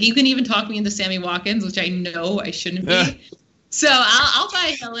 really. Like, you can even talk me into Sammy Watkins, which I know I shouldn't be. So I'll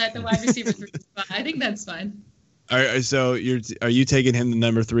buy Hill at the wide receiver 3 spot. I think that's fine. So are you taking him the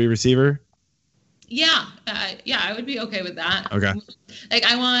number 3 receiver? Yeah, I would be okay with that. Okay. Like,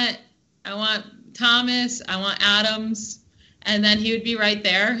 I want Thomas, I want Adams, and then he would be right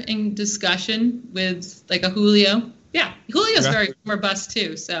there in discussion with like a Julio. Yeah, Julio's very robust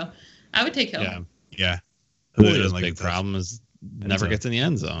too, so I would take Hill. Yeah. Julio's big problem is never gets in the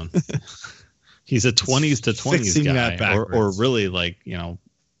end zone. He's a 20s to 20s guy, or really like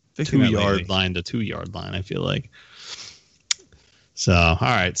 2-yard line to 2-yard line, I feel like. So, all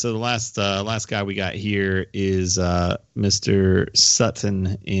right. So the last guy we got here is Mr.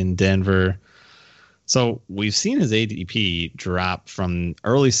 Sutton in Denver. So we've seen his ADP drop from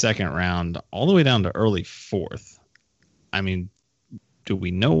early second round all the way down to early 4th. I mean, do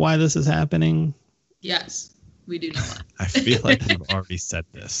we know why this is happening? Yes. We do know why. I feel like you've already said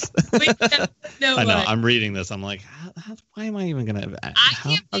this. I know. I'm reading this. I'm like, why am I even going to...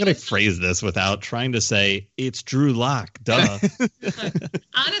 How can I phrase this without trying to say, it's Drew Lock, duh.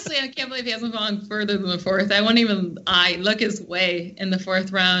 Honestly, I can't believe he hasn't gone further than the 4th. I won't even look his way in the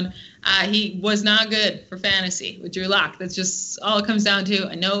 4th round. He was not good for fantasy with Drew Lock. That's just all it comes down to.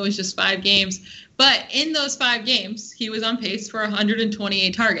 I know it was just 5 games. But in those 5 games, he was on pace for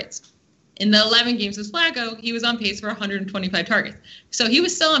 128 targets. In the 11 games with Flacco, he was on pace for 125 targets. So he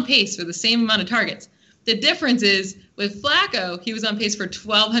was still on pace for the same amount of targets. The difference is with Flacco, he was on pace for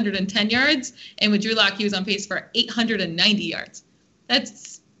 1,210 yards, and with Drew Lock, he was on pace for 890 yards.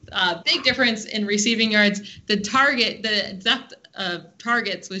 That's a big difference in receiving yards. The depth of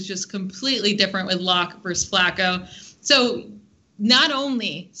targets was just completely different with Lock versus Flacco. So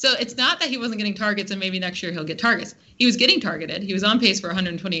it's not that he wasn't getting targets and maybe next year he'll get targets. He was getting targeted. He was on pace for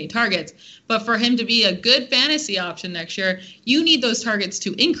 128 targets. But for him to be a good fantasy option next year, you need those targets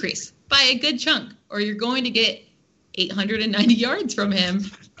to increase by a good chunk, or you're going to get 890 yards from him.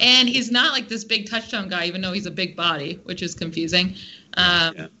 And he's not like this big touchdown guy, even though he's a big body, which is confusing.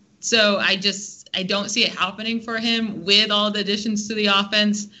 So I don't see it happening for him with all the additions to the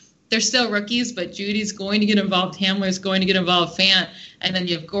offense. They're still rookies, but Judy's going to get involved. Hamler's going to get involved. Fant, and then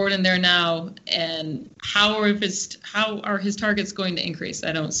you have Gordon there now. And how are his targets going to increase?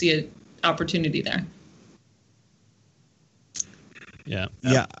 I don't see an opportunity there. Yeah.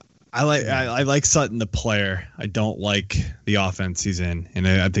 I like Sutton the player. I don't like the offense he's in, and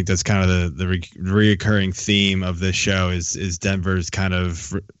I think that's kind of the reoccurring theme of this show is Denver's kind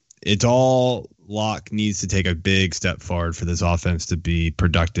of it's all. Lock needs to take a big step forward for this offense to be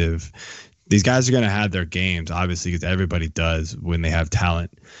productive. These guys are going to have their games, obviously, because everybody does when they have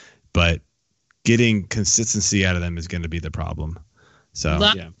talent. But getting consistency out of them is going to be the problem. So,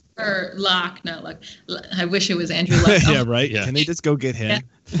 Lock, not Luck. I wish it was Andrew Luck. Yeah, right? Yeah. Can they just go get him?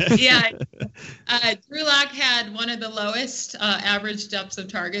 Yeah. Drew Lock had one of the lowest average depths of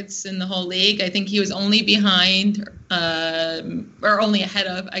targets in the whole league. I think he was only behind, or only ahead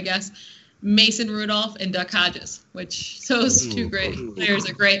of, I guess, Mason Rudolph and Duck Hodges, which those 2 great players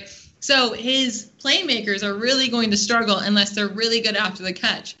are great. So his playmakers are really going to struggle unless they're really good after the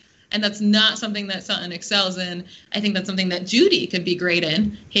catch. And that's not something that Sutton excels in. I think that's something that Judy could be great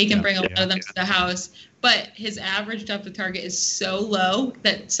in. He can bring a lot of them to the house. But his average depth of target is so low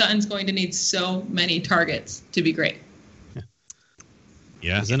that Sutton's going to need so many targets to be great.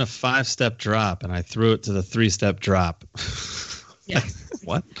 Yeah. I was in a 5-step drop, and I threw it to the 3-step drop. Yeah.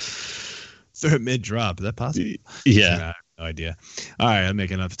 What? through a mid-drop. Is that possible? Yeah. I have no idea. All right, I'm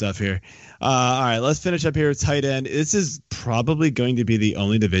making up stuff here. All right, let's finish up here with tight end. This is probably going to be the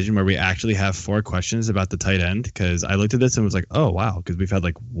only division where we actually have 4 questions about the tight end, because I looked at this and was like, oh, wow, because we've had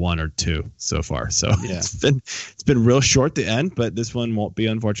like 1 or 2 so far. So Yeah. it's been real short the end, but this one won't be,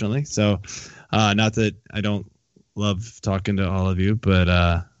 unfortunately. So not that I don't love talking to all of you, but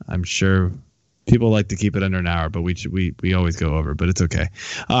I'm sure people like to keep it under an hour, but we always go over, but it's okay.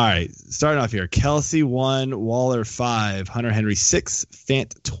 All right, starting off here. Kelsey 1, Waller 5, Hunter Henry 6,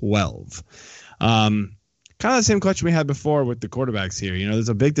 Fant 12. Kind of the same question we had before with the quarterbacks here. You know, there's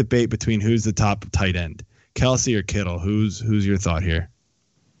a big debate between who's the top tight end, Kelsey or Kittle. Who's your thought here?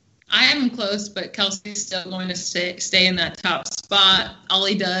 I am close, but Kelsey's still going to stay in that top spot. All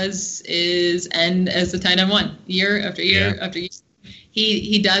he does is end as the tight end 1 year after year after year.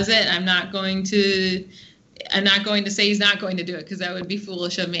 He does it. I'm not going to say he's not going to do it, because that would be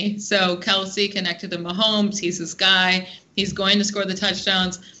foolish of me. So Kelsey connected to Mahomes. He's this guy. He's going to score the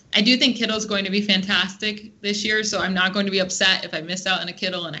touchdowns. I do think Kittle's going to be fantastic this year, so I'm not going to be upset if I missed out on a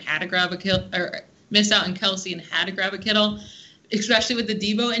Kittle and I had to grab a Kittle, or missed out on Kelsey and had to grab a Kittle, especially with the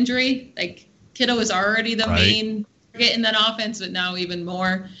Debo injury. Like, Kittle was already the main target in that offense, but now even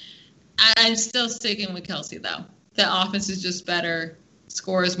more. I'm still sticking with Kelsey, though. The offense is just better,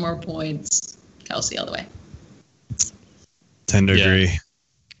 scores more points. Kelsey all the way. Tend to agree.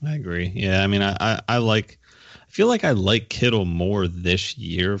 I agree. Yeah, I mean, I feel like I like Kittle more this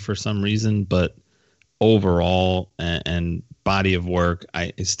year for some reason, but overall and body of work,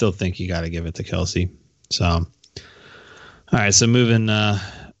 I still think you got to give it to Kelsey. So, all right, so moving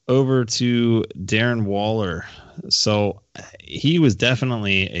over to Darren Waller. So he was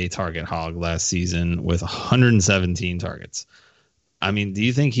definitely a target hog last season with 117 targets. I mean, do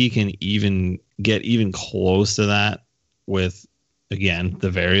you think he can even get even close to that with, again, the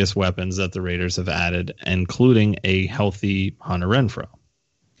various weapons that the Raiders have added, including a healthy Hunter Renfrow?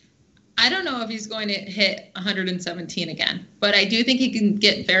 I don't know if he's going to hit 117 again, but I do think he can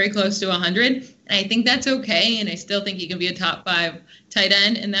get very close to 100, and I think that's okay, and I still think he can be a top 5 tight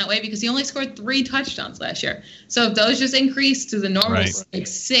end in that way, because he only scored 3 touchdowns last year. So if those just increase to the normal like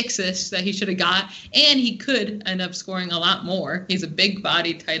 6-ish that he should have got, and he could end up scoring a lot more. He's a big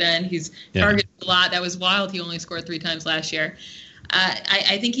body tight end. He's targeted a lot. That was wild. He only scored 3 times last year.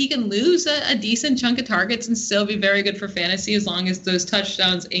 I think he can lose a decent chunk of targets and still be very good for fantasy as long as those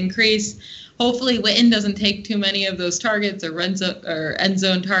touchdowns increase. Hopefully Witten doesn't take too many of those targets or end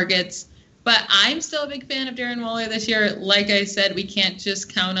zone targets. But I'm still a big fan of Darren Waller this year. Like I said, we can't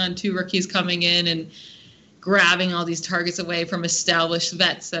just count on 2 rookies coming in and grabbing all these targets away from established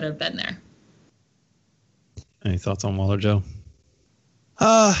vets that have been there. Any thoughts on Waller, Joe?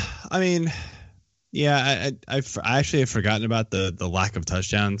 I mean, yeah, I actually have forgotten about the lack of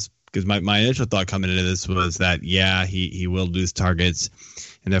touchdowns, because my initial thought coming into this was that, yeah, he will lose targets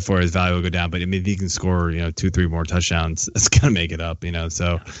and therefore his value will go down. But I mean, if he can score, 2-3 more touchdowns, it's going to make it up,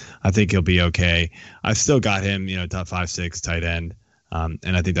 So I think he'll be okay. I've still got him, top 5-6 tight end.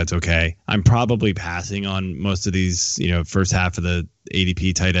 And I think that's okay. I'm probably passing on most of these, first half of the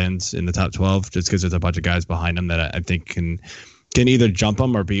ADP tight ends in the top 12, just because there's a bunch of guys behind them that I think can either jump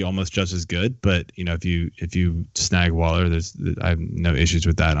them or be almost just as good. But if you snag Waller, I have no issues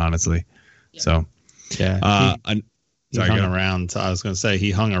with that, honestly. Yeah. So yeah, he hung around. I was going to say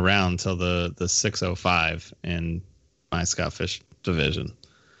he hung around till the 605 in my Scott Fish division.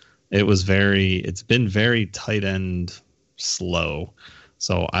 It's been very tight end slow.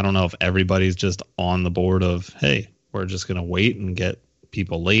 So I don't know if everybody's just on the board of, hey, we're just going to wait and get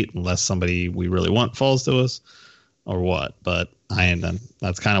people late unless somebody we really want falls to us, or what. But I ain't done.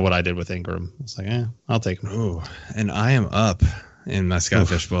 That's kind of what I did with Ingram. I was like, I'll take him. Ooh, and I am up in my Scott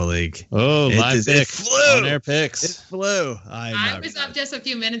Fishbowl League. Oh, live picks. It flew. On air picks. It flew. I was up just a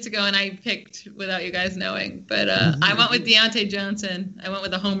few minutes ago, and I picked without you guys knowing. But I went with Deontay Johnson. I went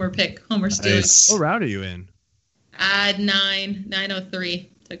with a homer pick. Homer Steele. Nice. What route are you in?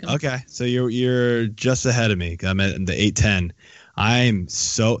 903. Took him. Okay, so you're just ahead of me. I'm at the 810. I'm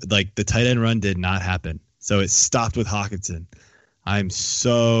so the tight end run did not happen. So it stopped with Hawkinson. I'm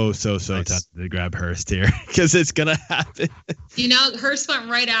so tempted to grab Hurst here because it's going to happen. Hurst went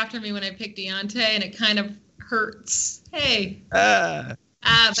right after me when I picked Deontay, and it kind of hurts. Hey. But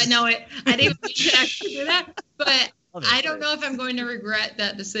no, I didn't mean to actually do that. But I don't know if I'm going to regret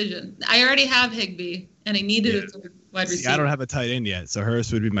that decision. I already have Higbee, and I needed a wide receiver. See, I don't have a tight end yet, so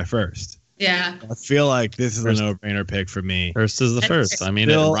Hurst would be my first. Yeah. I feel like this is a no-brainer pick for me. Hurst is the first. I mean,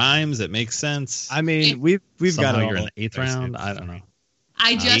 it rhymes. It makes sense. I mean, we've got it. You're in the 8th round. I don't know.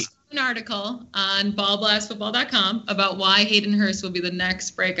 I just wrote an article on ballblastfootball.com about why Hayden Hurst will be the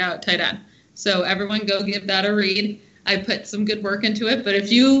next breakout tight end. So everyone go give that a read. I put some good work into it, but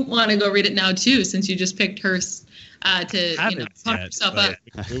if you want to go read it now too, since you just picked Hurst to pump yourself up.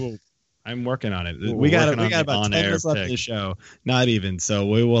 I'm working on it. We got about 10 minutes left in the show, not even. So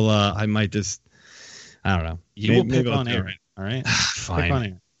we will. I might just. I don't know. You will pick on air, all right? Fine. Pick on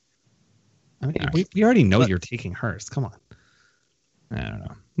air. I mean, we already know you're taking Hurst. Come on. I don't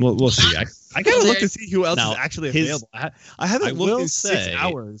know. We'll see. I gotta look to see who else is actually available. I haven't looked in 6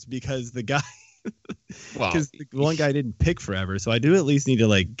 hours because the guy. Because the one guy didn't pick forever, so I do at least need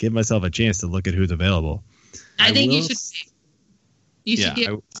to give myself a chance to look at who's available. I think you should. You should give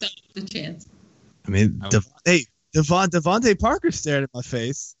yourself the chance. I mean, Devontae Parker stared at my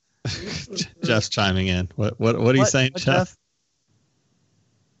face. Jeff's chiming in. What are you saying, Jeff?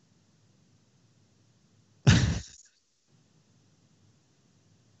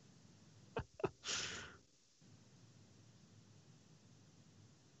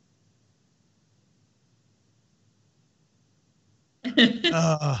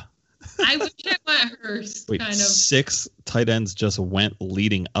 I wish I went Hurst. Wait, kind of. 6 tight ends just went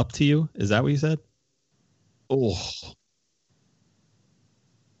leading up to you? Is that what you said? Oh.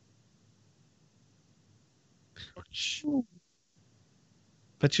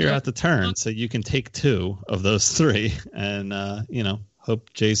 But you're at the turn, so you can take 2 of those 3, and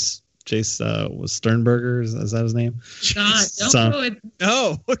hope Jace was Sternberger. Is that his name? God, don't go with.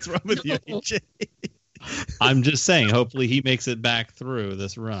 No, what's wrong with you, AJ? I'm just saying. Hopefully, he makes it back through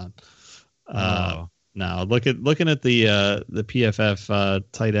this run. Now, looking at the PFF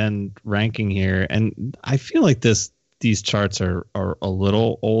tight end ranking here, and I feel like these charts are a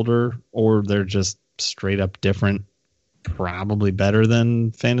little older, or they're just straight up different. Probably better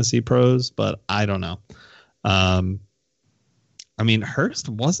than Fantasy Pros, but I don't know. I mean, Hurst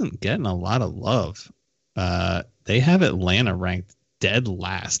wasn't getting a lot of love. They have Atlanta ranked dead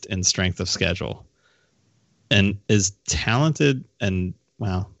last in strength of schedule, and is talented and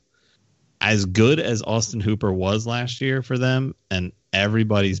as good as Austin Hooper was last year for them, and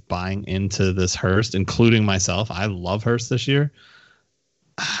everybody's buying into this Hurst, including myself. I love Hurst this year.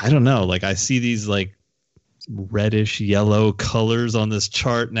 I don't know. I see these reddish yellow colors on this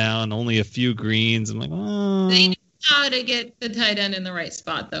chart now, and only a few greens. I'm like, oh. They know how to get the tight end in the right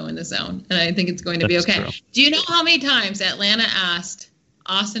spot, though, in the zone, and I think it's going to be okay. True. Do you know how many times Atlanta asked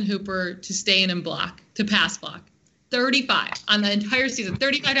Austin Hooper to stay in and block, to pass block? 35 on the entire season.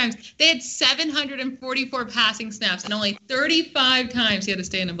 35 times. They had 744 passing snaps, and only 35 times he had to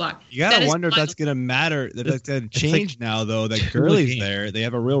stay in and block. You gotta wonder if that's gonna matter. That's gonna change now, though. That Gurley's there. They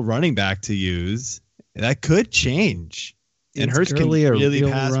have a real running back to use. That could change. And Hurst can really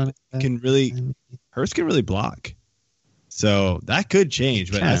pass. Hurst can really block. So that could change.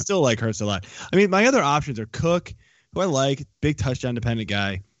 But I still like Hurst a lot. I mean, my other options are Cook, who I like, big touchdown dependent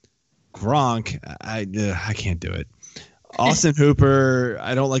guy. Gronk, I can't do it. Austin Hooper,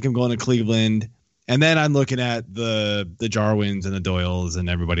 I don't like him going to Cleveland. And then I'm looking at the Jarwins and the Doyles and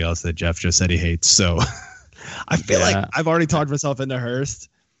everybody else that Jeff just said he hates. So I feel like I've already talked myself into Hurst.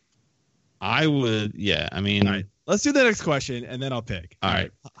 I would, yeah. I mean, all right, let's do the next question and then I'll pick. All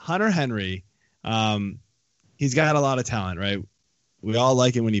right. Hunter Henry, he's got a lot of talent, right? We all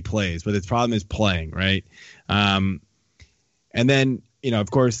like it when he plays, but his problem is playing, right? And then,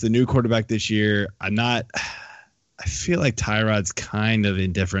 of course, the new quarterback this year, I feel like Tyrod's kind of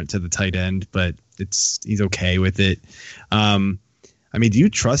indifferent to the tight end, but he's okay with it. I mean, do you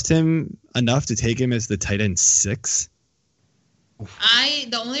trust him enough to take him as the tight end 6?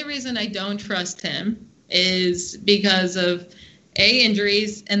 The only reason I don't trust him is because of A,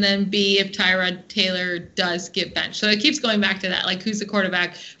 injuries, and then B, if Tyrod Taylor does get benched. So it keeps going back to that, who's the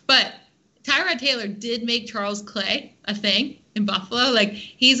quarterback? But Tyrod Taylor did make Charles Clay a thing in Buffalo.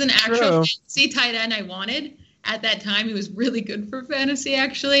 He's an actual fantasy tight end I wanted. At that time, he was really good for fantasy,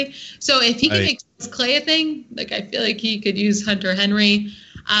 actually. So if he can make Charles Clay a thing, I feel like he could use Hunter Henry.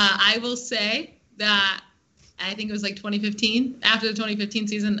 I will say that I think it was 2015. After the 2015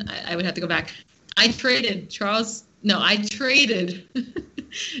 season, I would have to go back. I traded George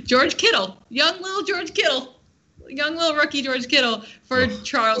Kittle, young little rookie George Kittle for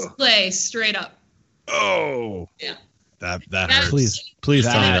Charles Clay, straight up. Oh, yeah. That hurts. Please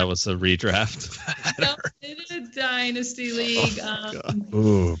tell me that was a redraft. In a dynasty league.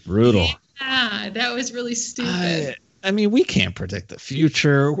 Ooh, brutal. Yeah, that was really stupid. I mean, we can't predict the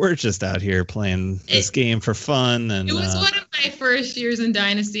future. We're just out here playing this game for fun. And it was one of my first years in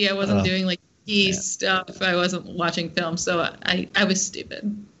dynasty. I wasn't doing stuff. I wasn't watching film, so I was stupid.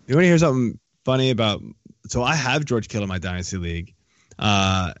 You want to hear something funny about? So I have George Kittle in my dynasty league.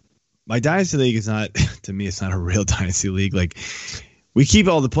 My dynasty league is not, to me, it's not a real dynasty league. we keep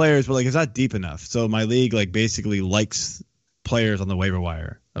all the players, but like it's not deep enough. So my league like basically likes players on the waiver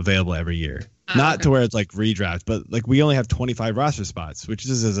wire available every year. Not to where it's like redraft, but like we only have 25 roster spots, which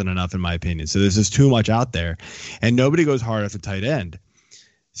just isn't enough in my opinion. So there's just too much out there, and nobody goes hard after tight end.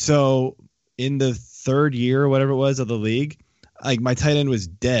 So in the third year or whatever it was of the league, like my tight end was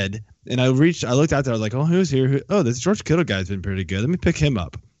dead, and I looked out there, I was like, oh, who's here? Oh, this George Kittle guy's been pretty good. Let me pick him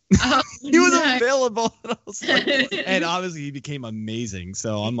up. Oh, he was available, and, I was like, and obviously he became amazing.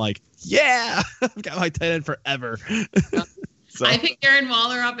 So I'm like, yeah, I've got my tight end forever. So. I picked Darren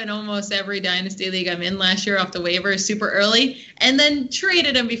Waller up in almost every dynasty league I'm in last year off the waiver super early, and then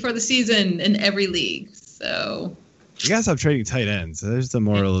traded him before the season in every league. So you gotta stop trading tight ends. There's the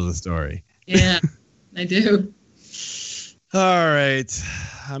moral of the story. Yeah, I do. All right,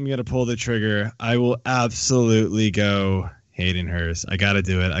 I'm gonna pull the trigger. I will absolutely go Hayden Hurst. I gotta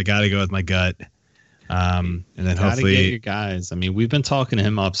do it. I gotta go with my gut. And then hopefully get your guys. I mean, we've been talking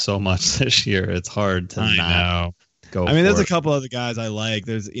him up so much this year. It's hard to know. I mean, there's a couple other guys I like.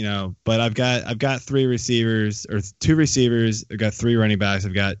 There's, but I've got 3 receivers or 2 receivers. I've got 3 running backs.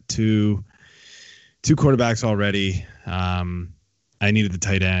 I've got two quarterbacks already. I needed the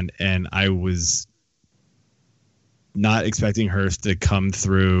tight end, and I was not expecting Hurst to come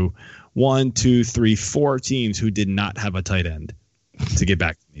through 1, 2, 3, 4 teams who did not have a tight end to get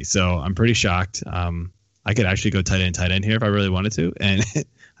back to me. So I'm pretty shocked. I could actually go tight end here if I really wanted to, and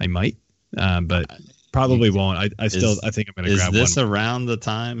I might, but. Probably won't. I think I'm going to grab one. Is this around the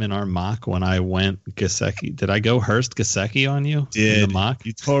time in our mock when I went Gesicki? Did I go Hurst Gesicki on you? Did. In the mock?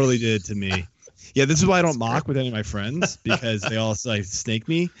 You totally did to me. Yeah, this is why I don't mock with any of my friends, because they all like snake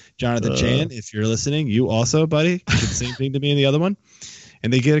me. Jonathan Chan, if you're listening, you also, buddy, did the same thing to me in the other one,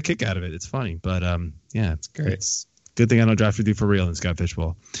 and they get a kick out of it. It's funny, but yeah, it's great. It's good thing I don't draft with you for real in Scott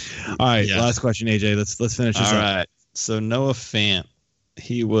Fishbowl. All right, Last question, AJ. Let's finish this up. All right. So Noah Fant.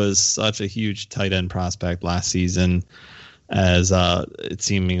 He was such a huge tight end prospect last season, as it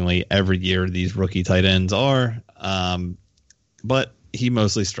seemingly every year these rookie tight ends are. But he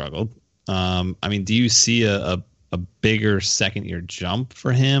mostly struggled. I mean, do you see a bigger second year jump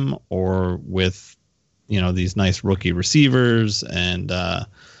for him, or with these nice rookie receivers and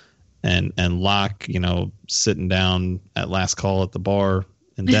Locke, sitting down at last call at the bar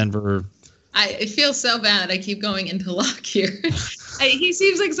in Denver? I feel so bad. I keep going into Locke here. He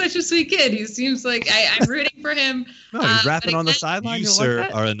seems like such a sweet kid. He seems like I'm rooting for him. No, he's rapping on the sideline. You, sir,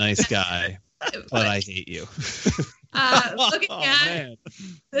 are a nice guy, but I hate you. Looking at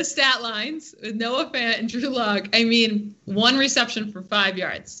the stat lines with Noah Fant and Drew Lock, I mean, 1 reception for 5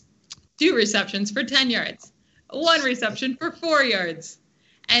 yards, 2 receptions for 10 yards, 1 reception for 4 yards.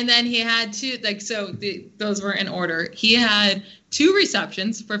 And then he had 2, those were in order. He had 2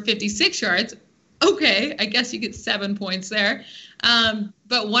 receptions for 56 yards. Okay, I guess you get 7 points there.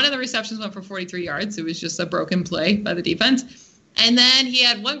 But one of the receptions went for 43 yards. It was just a broken play by the defense. And then he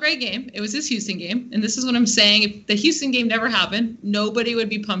had 1 great game. It was his Houston game. And this is what I'm saying. If the Houston game never happened, nobody would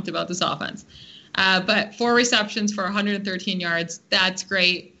be pumped about this offense. But 4 receptions for 113 yards. That's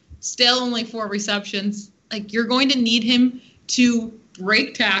great. Still only 4 receptions. Like, you're going to need him to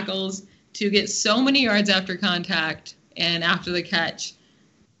break tackles, to get so many yards after contact and after the catch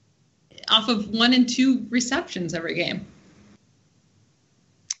off of 1 and 2 receptions every game.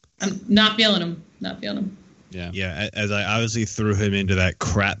 I'm not feeling him. Yeah. As I obviously threw him into that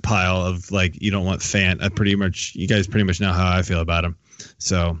crap pile of like, you don't want Fant. You guys pretty much know how I feel about him.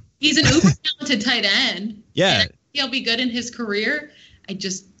 So he's an uber talented tight end. Yeah, he'll be good in his career. I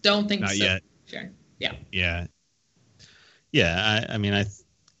just don't think not so. Yet. Sure. Yeah. I mean,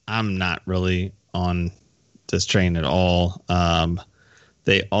 I'm not really on this train at all.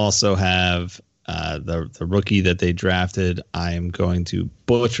 They also have the rookie that they drafted. I am going to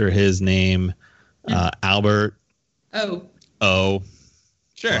butcher his name. Albert. Oh.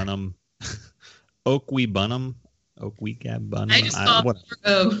 Sure. Bunham. Oakwee Bunham. I just call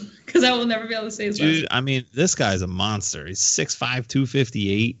him because I will never be able to say his last name. I mean, this guy's a monster. He's 6'5",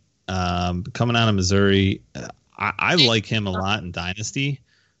 258. Coming out of Missouri. I like him a lot in Dynasty.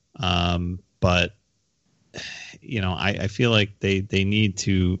 But I feel like they need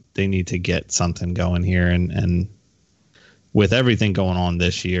to get something going here, and with everything going on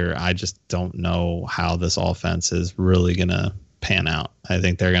this year, I just don't know how this offense is really going to pan out. I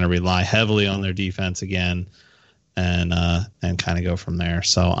think they're going to rely heavily on their defense again, and kind of go from there.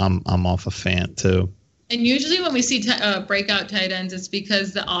 So I'm off of Fant too. And usually when we see breakout tight ends, it's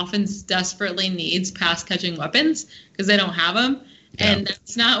because the offense desperately needs pass catching weapons because they don't have them. Yeah. And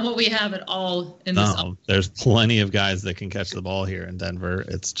that's not what we have at all in this offense. There's plenty of guys that can catch the ball here in Denver.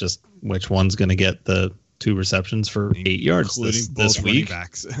 It's just which one's going to get the 2 receptions for 8 yards this week.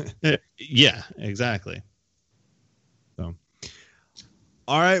 Backs. Yeah, exactly. So,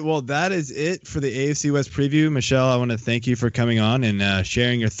 all right. Well, that is it for the AFC West preview. Michelle, I want to thank you for coming on and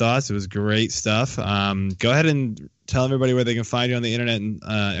sharing your thoughts. It was great stuff. Go ahead and tell everybody where they can find you on the internet and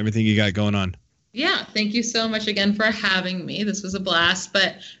everything you got going on. Yeah, thank you so much again for having me. This was a blast,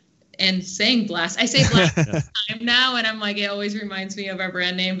 and saying blast, I say blast all the time now, and I'm like, it always reminds me of our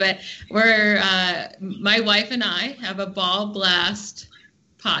brand name. But my wife and I have a Ball Blast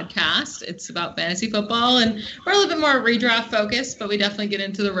podcast. It's about fantasy football, and we're a little bit more redraft focused, but we definitely get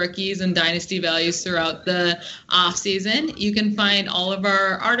into the rookies and dynasty values throughout the off season. You can find all of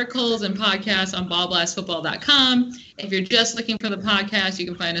our articles and podcasts on ballblastfootball.com. If you're just looking for the podcast, you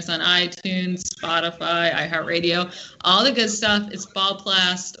can find us on iTunes, Spotify, iHeartRadio, all the good stuff. It's Ball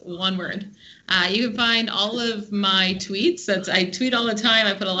Blast, one word. You can find all of my tweets. I tweet all the time.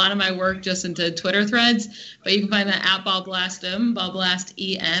 I put a lot of my work just into Twitter threads, but you can find that at BallBlastEm,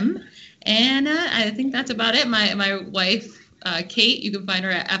 BallBlastEM. And I think that's about it. My wife, Kate, you can find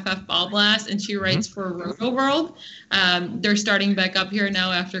her at FF Ballblast, and she writes for Roto World. They're starting back up here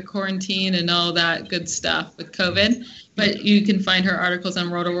now after quarantine and all that good stuff with COVID. But you can find her articles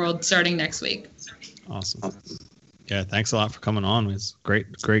on Roto World starting next week. Awesome. Yeah, thanks a lot for coming on. It was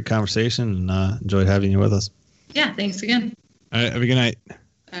great conversation, and enjoyed having you with us. Yeah, thanks again. All right, have a good night.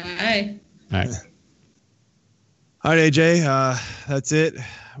 Bye. All right. All right, AJ, that's it.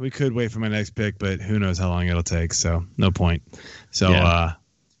 We could wait for my next pick, but who knows how long it'll take, so no point. So, Yeah.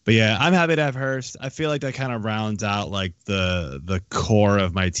 But yeah, I'm happy to have Hurst. I feel like that kind of rounds out like the core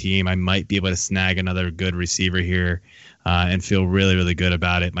of my team. I might be able to snag another good receiver here and feel really, really good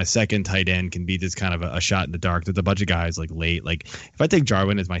about it. My second tight end can be just kind of a shot in the dark. There's a bunch of guys like late. Like if I take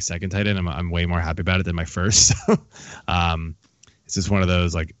Jarwin as my second tight end, I'm way more happy about it than my first. So it's just one of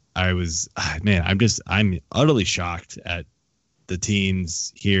those like I'm utterly shocked at the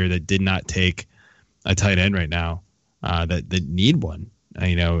teams here that did not take a tight end right now that need one.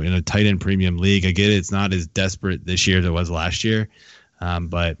 In a tight end premium league, I get it. It's not as desperate this year as it was last year,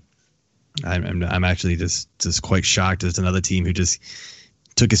 but I'm actually just quite shocked. There's another team who just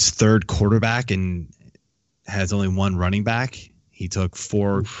took his third quarterback and has only one running back. He took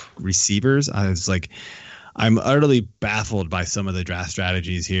 4 receivers. I was like, I'm utterly baffled by some of the draft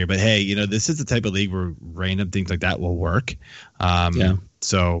strategies here. But hey, this is the type of league where random things like that will work.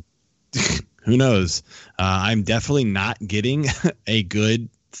 So. Who knows? I'm definitely not getting a good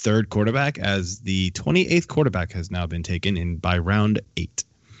third quarterback, as the 28th quarterback has now been taken by round 8.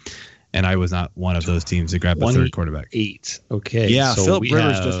 And I was not one of those teams that grabbed a third quarterback. 8. Okay. Yeah, so Philip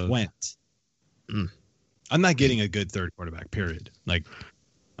Rivers just went. I'm not getting a good third quarterback, period. Like,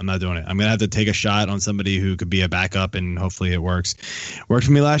 I'm not doing it. I'm going to have to take a shot on somebody who could be a backup, and hopefully it works. Worked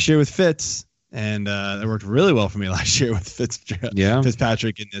for me last year with Fitz. And it worked really well for me last year with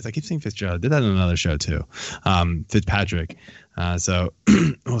Fitzpatrick. And I keep saying Fitzgerald. I did that on another show too. Fitzpatrick. So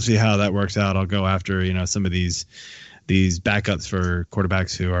we'll see how that works out. I'll go after some of these backups for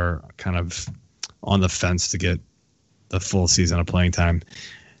quarterbacks who are kind of on the fence to get the full season of playing time.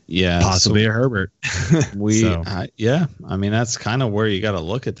 Yeah, possibly a Herbert. I mean, that's kind of where you got to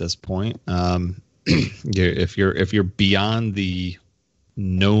look at this point. If you're beyond the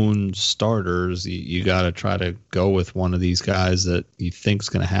known starters, you got to try to go with one of these guys that you think's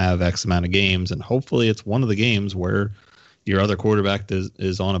going to have X amount of games, and hopefully it's one of the games where your other quarterback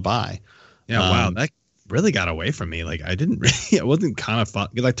is on a bye. Yeah, wow, that really got away from me. Like I wasn't kind of fun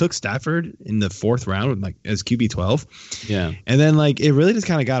because I took Stafford in the 4th round with as QB 12. Yeah, and then like it really just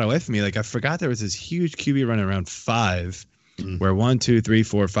kind of got away from me. Like I forgot there was this huge QB run around 5. Where 1, 2, 3,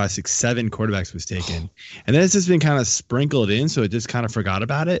 4, 5, 6, 7 quarterbacks was taken, and then it's just been kind of sprinkled in, so it just kind of forgot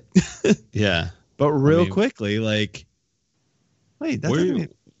about it. Yeah, but quickly, like, wait,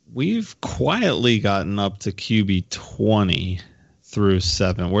 we've quietly gotten up to QB 20 through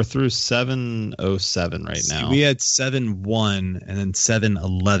 7. We're through 707 right now. We had 7-1, and then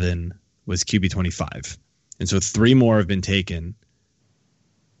 7-11 was QB 25, and so 3 more have been taken,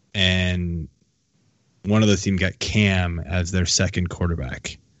 and one of those teams got Cam as their second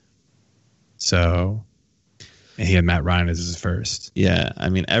quarterback. So, and he had Matt Ryan as his first. Yeah, I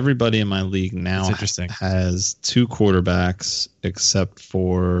mean, everybody in my league now has 2 quarterbacks except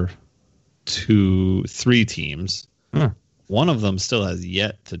for 3 teams. Huh. One of them still has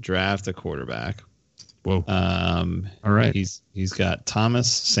yet to draft a quarterback. Whoa. All right. He's got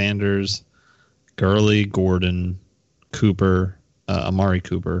Thomas, Sanders, Gurley, Gordon, Cooper, Amari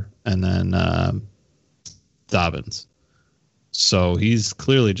Cooper, and then Dobbins. So he's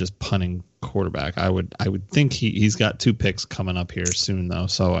clearly just punting quarterback. I would think he's got 2 picks coming up here soon though.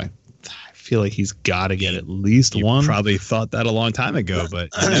 So I feel like he's got to get at least You one. probably thought that a long time ago, but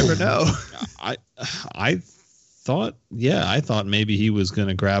you never know. I thought maybe he was going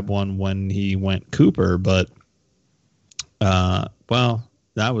to grab one when he went Cooper, but well,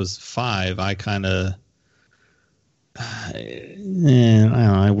 that was 5. I kind of, I don't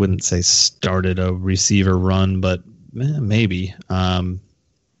know, I wouldn't say started a receiver run, but maybe. I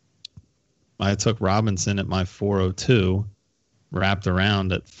took Robinson at my 402, wrapped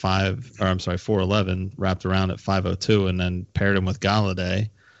around at 411, wrapped around at 502, and then paired him with Galladay.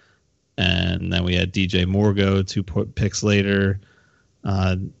 And then we had DJ Moore go 2 picks later.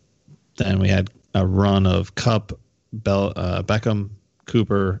 Then we had a run of Kupp, Beckham,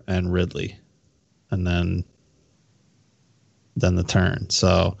 Cooper, and Ridley. And then the turn.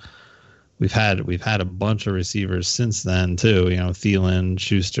 So we've had a bunch of receivers since then too. You know, Thielen,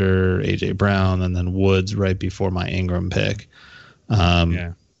 Schuster, AJ Brown, and then Woods right before my Ingram pick.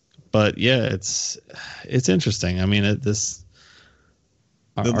 But yeah, it's interesting. I mean,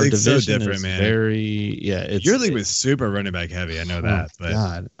 our league's division so different, is man. Your league was super running back heavy. I know that, but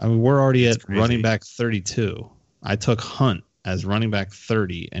God, I mean, we're already at crazy. running back 32. I took Hunt as running back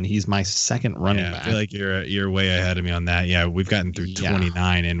 30, and he's my second running back. I feel like you're way ahead of me on that. Yeah, we've gotten through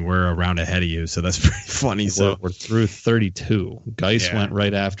 29, and we're around ahead of you, so that's pretty funny. So we're through 32. Geis went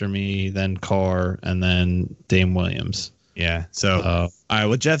right after me, then Carr, and then Dame Williams. Yeah. So all right,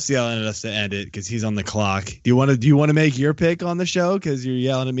 well, Jeff's yelling at us to end it because he's on the clock. Do you want to make your pick on the show? Because you're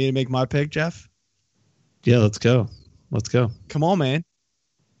yelling at me to make my pick, Jeff. Yeah, let's go. Come on, man.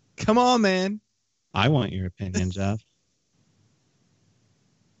 I want your opinion, Jeff.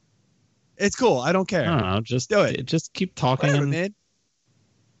 It's cool. I don't care. No, just do it. Just keep talking. Whatever, man.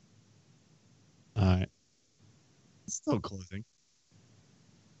 All right. It's still closing.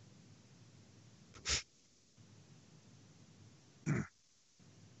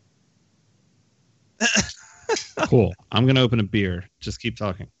 Cool. I'm going to open a beer. Just keep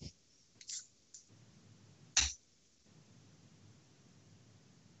talking.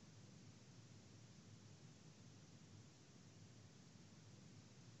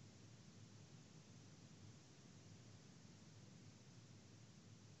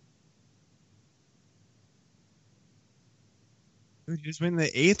 Dude, you just win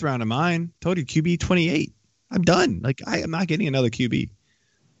the 8th round of mine. Told you QB 28. I'm done. Like, I am not getting another QB.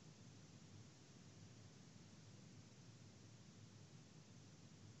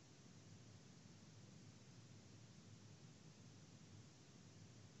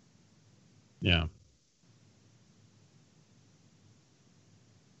 Yeah.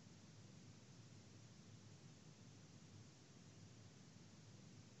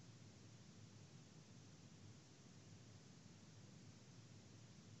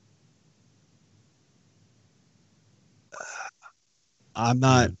 I'm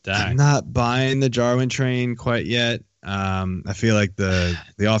not buying the Jarwin train quite yet. I feel like the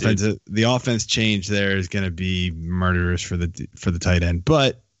offense change there is going to be murderous for the tight end,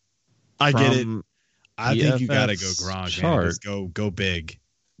 but I get it. I think you got to go Gronk, man. Just go big.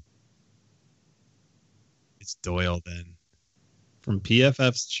 It's Doyle then. From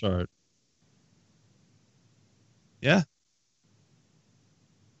PFF's chart. Yeah.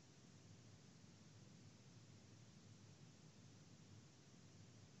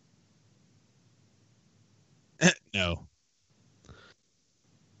 No.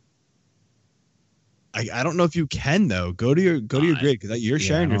 I don't know if you can though. Go to your grid because you're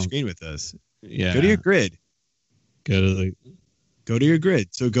sharing your screen with us. Yeah. Go to your grid. Go to your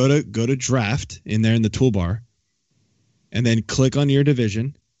grid. So go to draft in there in the toolbar, and then click on your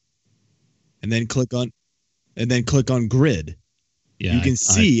division, and then click on grid. Yeah. You can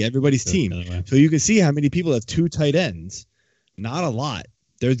see everybody's team. So you can see how many people have 2 tight ends. Not a lot.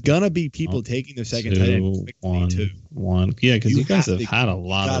 There's gonna be people taking their second tight end. 1. Yeah, because you guys have had a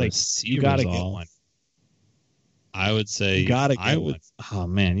lot of receivers. You gotta get one. I would say you gotta get one. Oh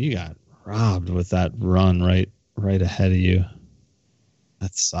man, you got robbed with that run right ahead of you.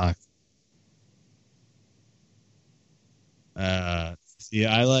 That sucked. Yeah,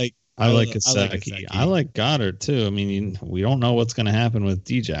 I like Gesicki. I like Goddard too. I mean, we don't know what's going to happen with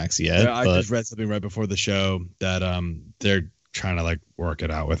Djax yet. Yeah, I just read something right before the show that they're trying to like work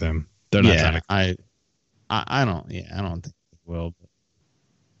it out with him. They're not trying to. I don't think they will.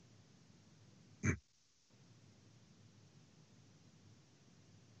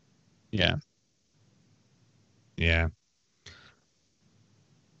 Yeah. Yeah.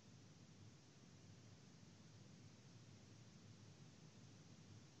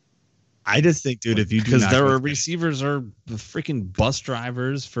 I just think, dude, if you because their receivers are the freaking bus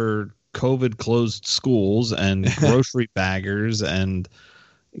drivers for COVID closed schools and grocery baggers and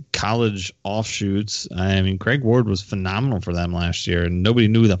college offshoots. I mean, Craig Ward was phenomenal for them last year, and nobody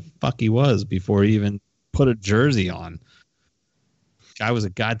knew who the fuck he was before he even put a jersey on. Guy was a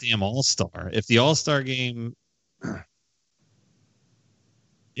goddamn all-star. If the all-star game...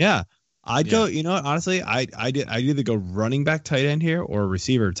 Yeah. I'd go, you know what, honestly, I'd either go running back tight end here or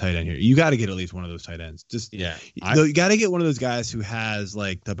receiver tight end here. You got to get at least one of those tight ends. Just you got to get one of those guys who has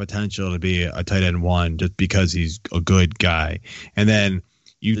like the potential to be a tight end one just because he's a good guy. And then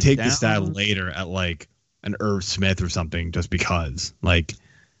you take the stat later at like an Irv Smith or something just because. Like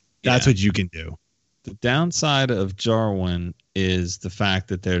that's what you can do. The downside of Jarwin is the fact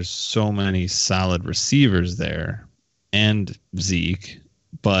that there's so many solid receivers there and Zeke,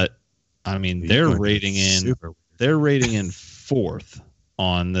 but I mean, they're rating in fourth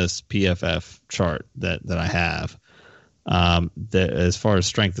on this PFF chart that I have, as far as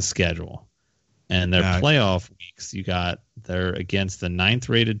strength of schedule. And their playoff weeks, they're against the 9th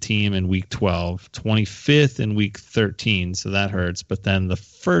rated team in week 12, 25th in week 13, so that hurts. But then the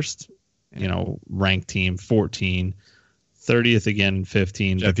first, ranked team, 14, 30th again,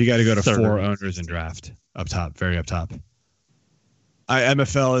 15. Jeff, you got to go to 4 owners and draft up top, very up top.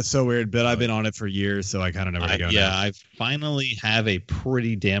 MFL is so weird, but I've been on it for years, so I kind of know where to go. Yeah, I finally have a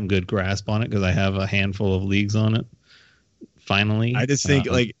pretty damn good grasp on it because I have a handful of leagues on it. Finally, I just think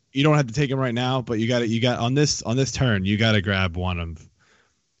like you don't have to take them right now, but you got on this turn, you got to grab one of them.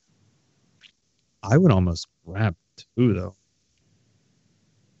 I would almost grab 2 though.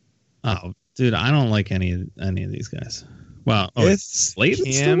 Oh, dude, I don't like any of these guys. Wow,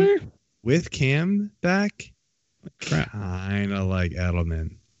 Slayton's still there with Cam back. Kind of like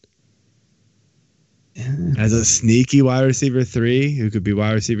Edelman. As a sneaky wide receiver 3 who could be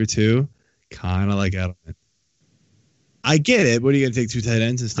wide receiver 2, kind of like Edelman. I get it. What are you going to take 2 tight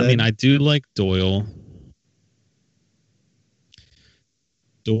ends instead? I mean, I do like Doyle.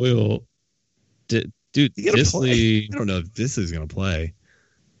 Dude, Disley. I don't know if this is going to play.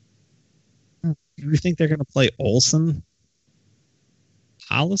 Do you think they're going to play Olsen?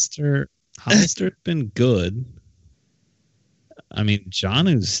 Hollister's been good. I mean,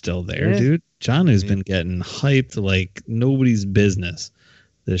 Jonu's still there, dude. Jonu's been getting hyped like nobody's business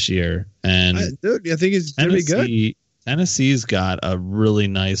this year. And I think it's going to be good. Tennessee's got a really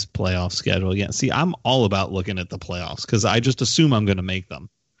nice playoff schedule again. See, I'm all about looking at the playoffs because I just assume I'm going to make them.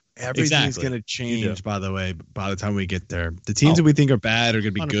 Everything's going to change, by the way, by the time we get there. The teams that we think are bad are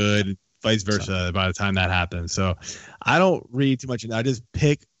going to be 100%. Good, vice versa, by the time that happens. So I don't read too much. I just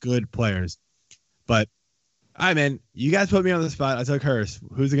pick good players. But, all right, man, you guys put me on the spot. I took hers.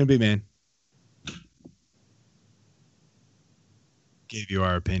 Who's it going to be, man? Give you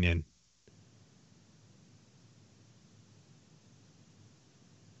our opinion.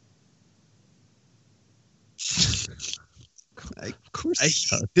 Of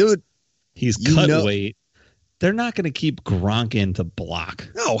course, dude. He's cut weight. They're not going to keep Gronk in to block.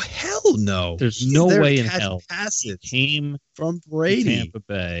 No, hell no. There's no way in hell. He came from Brady, Tampa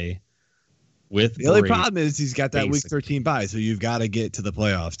Bay. With the only problem is he's got that week 13 bye, so you've got to get to the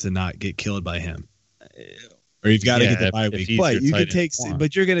playoffs to not get killed by him, or you've got to get the bye week. But you could take,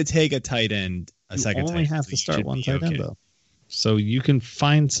 but you're going to take a tight end, a second. You only have to start one tight end though, so you can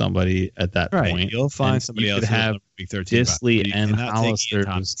find somebody at that point. You'll find somebody else. You could have week 13 Disley and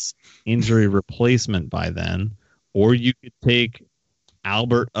Hollister's injury replacement by then, or you could take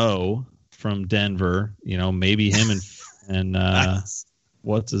Albert O from Denver. Maybe him and nice.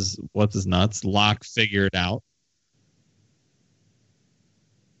 What's his nuts? Locke figure it out.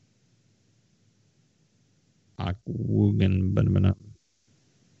 Are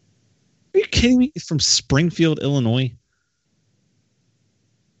you kidding me? He's from Springfield, Illinois.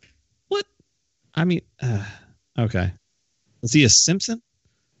 What? I mean, okay. Is he a Simpson?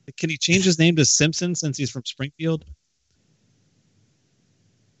 Can he change his name to Simpson since he's from Springfield?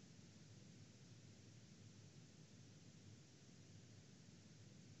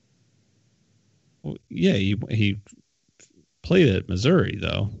 Well, yeah, he played at Missouri,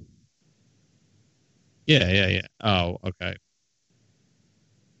 though. Yeah. Oh, okay.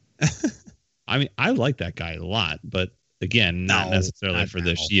 I mean, I like that guy a lot, but again, not necessarily for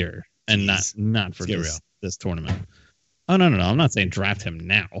this year, and not for this tournament. Oh no! I'm not saying draft him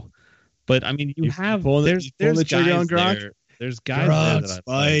now, but I mean, there's guys there. There's guys there that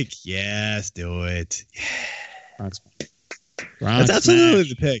Spike. Yes, do it. Yeah. That's absolutely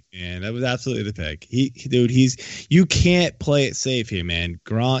the pick, man. That was absolutely the pick. You can't play it safe here, man.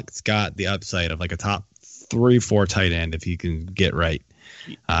 Gronk's got the upside of like a top 3-4 tight end if he can get right.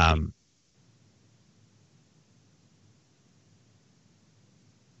 That's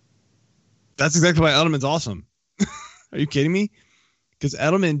exactly why Edelman's awesome. Are you kidding me? because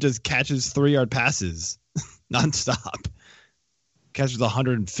Edelman just catches 3-yard passes nonstop. Catches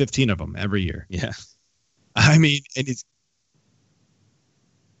 115 of them every year. Yeah. I mean, and it's.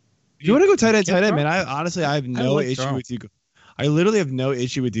 You want to go tight end, man? I have no issue with you. I literally have no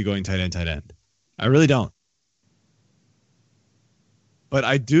issue with you going tight end. I really don't. But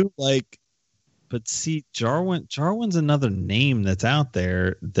I do like. But see, Jarwin's another name that's out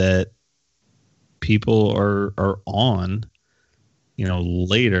there that people are on,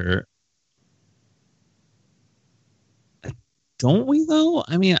 later. Don't we though?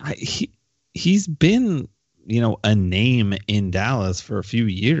 I mean, he's been, a name in Dallas for a few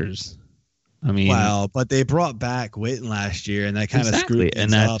years. I mean, wow, but they brought back Witten last year, and that kind of screwed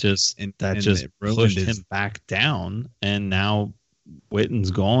things up. That just pushed him back down, and now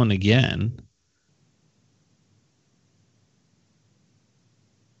Witten's gone again.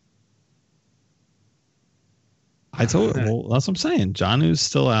 Well, that's what I'm saying. Jonnu's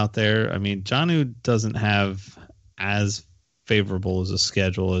still out there. I mean, Jonnu doesn't have as favorable as a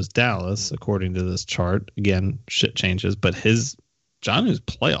schedule as Dallas, according to this chart. Again, shit changes, but Jonnu's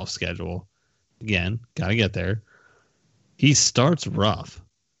playoff schedule, again, got to get there. He starts rough,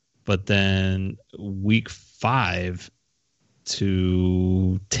 but then week 5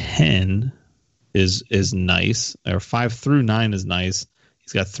 to 10 is nice, or 5 through 9 is nice.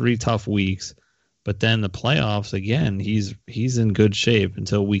 He's got 3 tough weeks. But then the playoffs, again, he's in good shape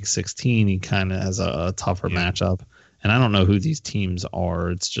until week 16. He kind of has a tougher matchup. And I don't know who these teams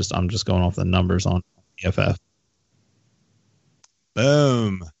are. I'm just going off the numbers on EFF.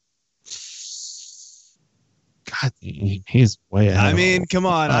 Boom. God, he's way ahead. I mean, come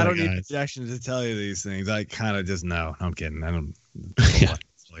on. I don't need projections to tell you these things. I kind of just know. I'm kidding. I don't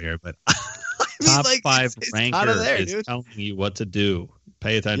here, but I mean, top 5 ranker is telling you what to do.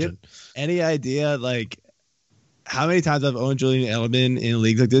 Pay attention. Any idea, how many times I've owned Julian Edelman in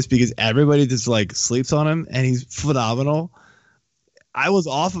leagues like this because everybody just sleeps on him and he's phenomenal. I was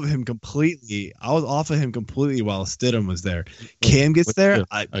off of him completely. While Stidham was there. Cam gets there.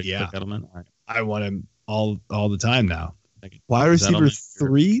 I want him all the time now. Wide receiver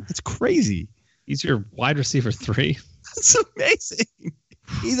 3? That's crazy. He's your wide receiver 3? That's amazing.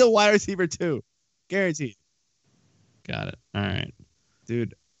 He's a wide receiver 2. Guaranteed. Got it. All right.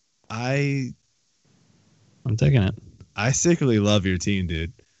 Dude, I'm taking it. I secretly love your team,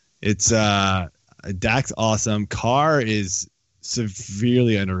 dude. It's Dak's awesome. Carr is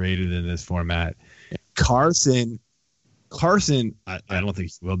severely underrated in this format. Carson, I don't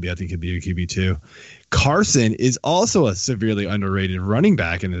think he will be. I think he'll be a QB2. Carson is also a severely underrated running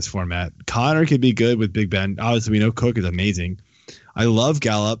back in this format. Connor could be good with Big Ben. Obviously, we know Cook is amazing. I love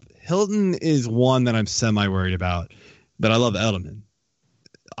Gallup. Hilton is one that I'm semi-worried about, but I love Edelman.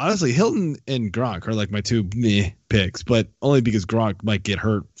 Honestly, Hilton and Gronk are my 2 picks, but only because Gronk might get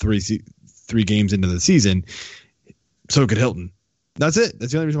hurt 3 games into the season. So could Hilton. That's it.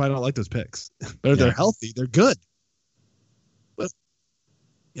 That's the only reason why I don't like those picks. But if they're healthy, they're good. But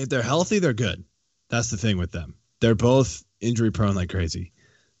if they're healthy, they're good. That's the thing with them. They're both injury prone like crazy.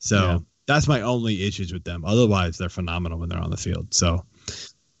 So that's my only issues with them. Otherwise, they're phenomenal when they're on the field. So.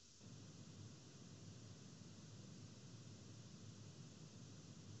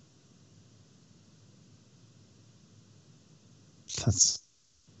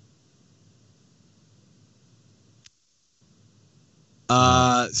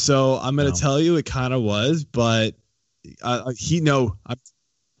 So I'm going to tell you it kind of was, but I get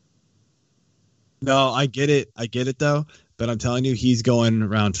it though. But I'm telling you, he's going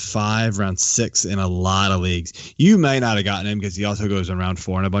round 5, round 6 in a lot of leagues. You might not have gotten him because he also goes in round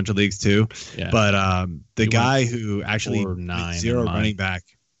 4 in a bunch of leagues too. Yeah. But the guy who actually went 0 running back,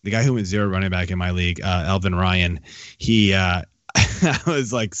 in my league, Elvin Ryan, he I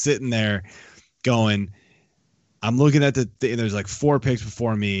was sitting there going, I'm looking at and there's 4 picks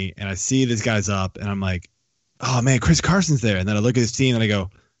before me, and I see this guy's up, and I'm like, oh man, Chris Carson's there. And then I look at his team and I go,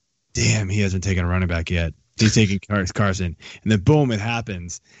 damn, he hasn't taken a running back yet. He's taking Carson. And then boom, it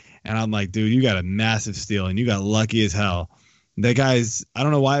happens. And I'm like, dude, you got a massive steal, and you got lucky as hell. That guy's, I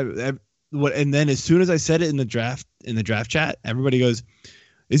don't know why. And then as soon as I said it in the draft chat, everybody goes,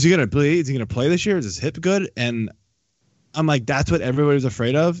 is he gonna play? Is he gonna play this year? Is his hip good? And I'm like, that's what everybody was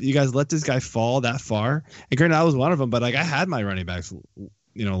afraid of. You guys let this guy fall that far. And granted, I was one of them, but I had my running backs,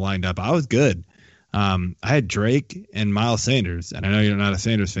 lined up. I was good. I had Drake and Miles Sanders, and I know you're not a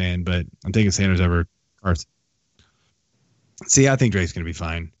Sanders fan, but I'm taking Sanders over Carson. See, I think Drake's going to be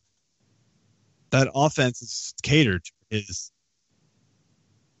fine. That offense is catered is.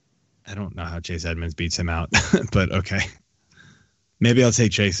 I don't know how Chase Edmonds beats him out, but okay. Maybe I'll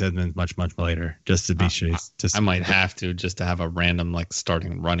take Chase Edmonds much later just to be Chase. I might have to just to have a random like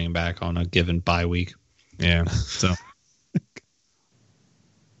starting running back on a given bye week. Yeah. So.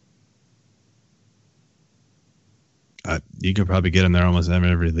 You could probably get him there almost in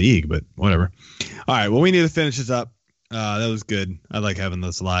every league, but whatever. All right. Well, we need to finish this up. That was good. I like having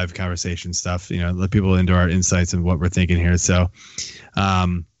this live conversation stuff. Let people into our insights and what we're thinking here. So, all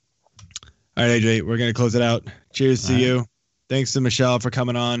right, AJ, we're going to close it out. Cheers to you. Thanks to Michelle for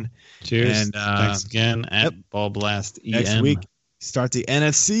coming on. Cheers. And thanks again at Ball Blast EM. Next week, start the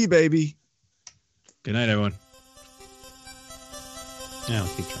NFC, baby. Good night, everyone. Yeah, I'll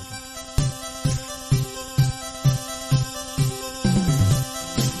keep trying.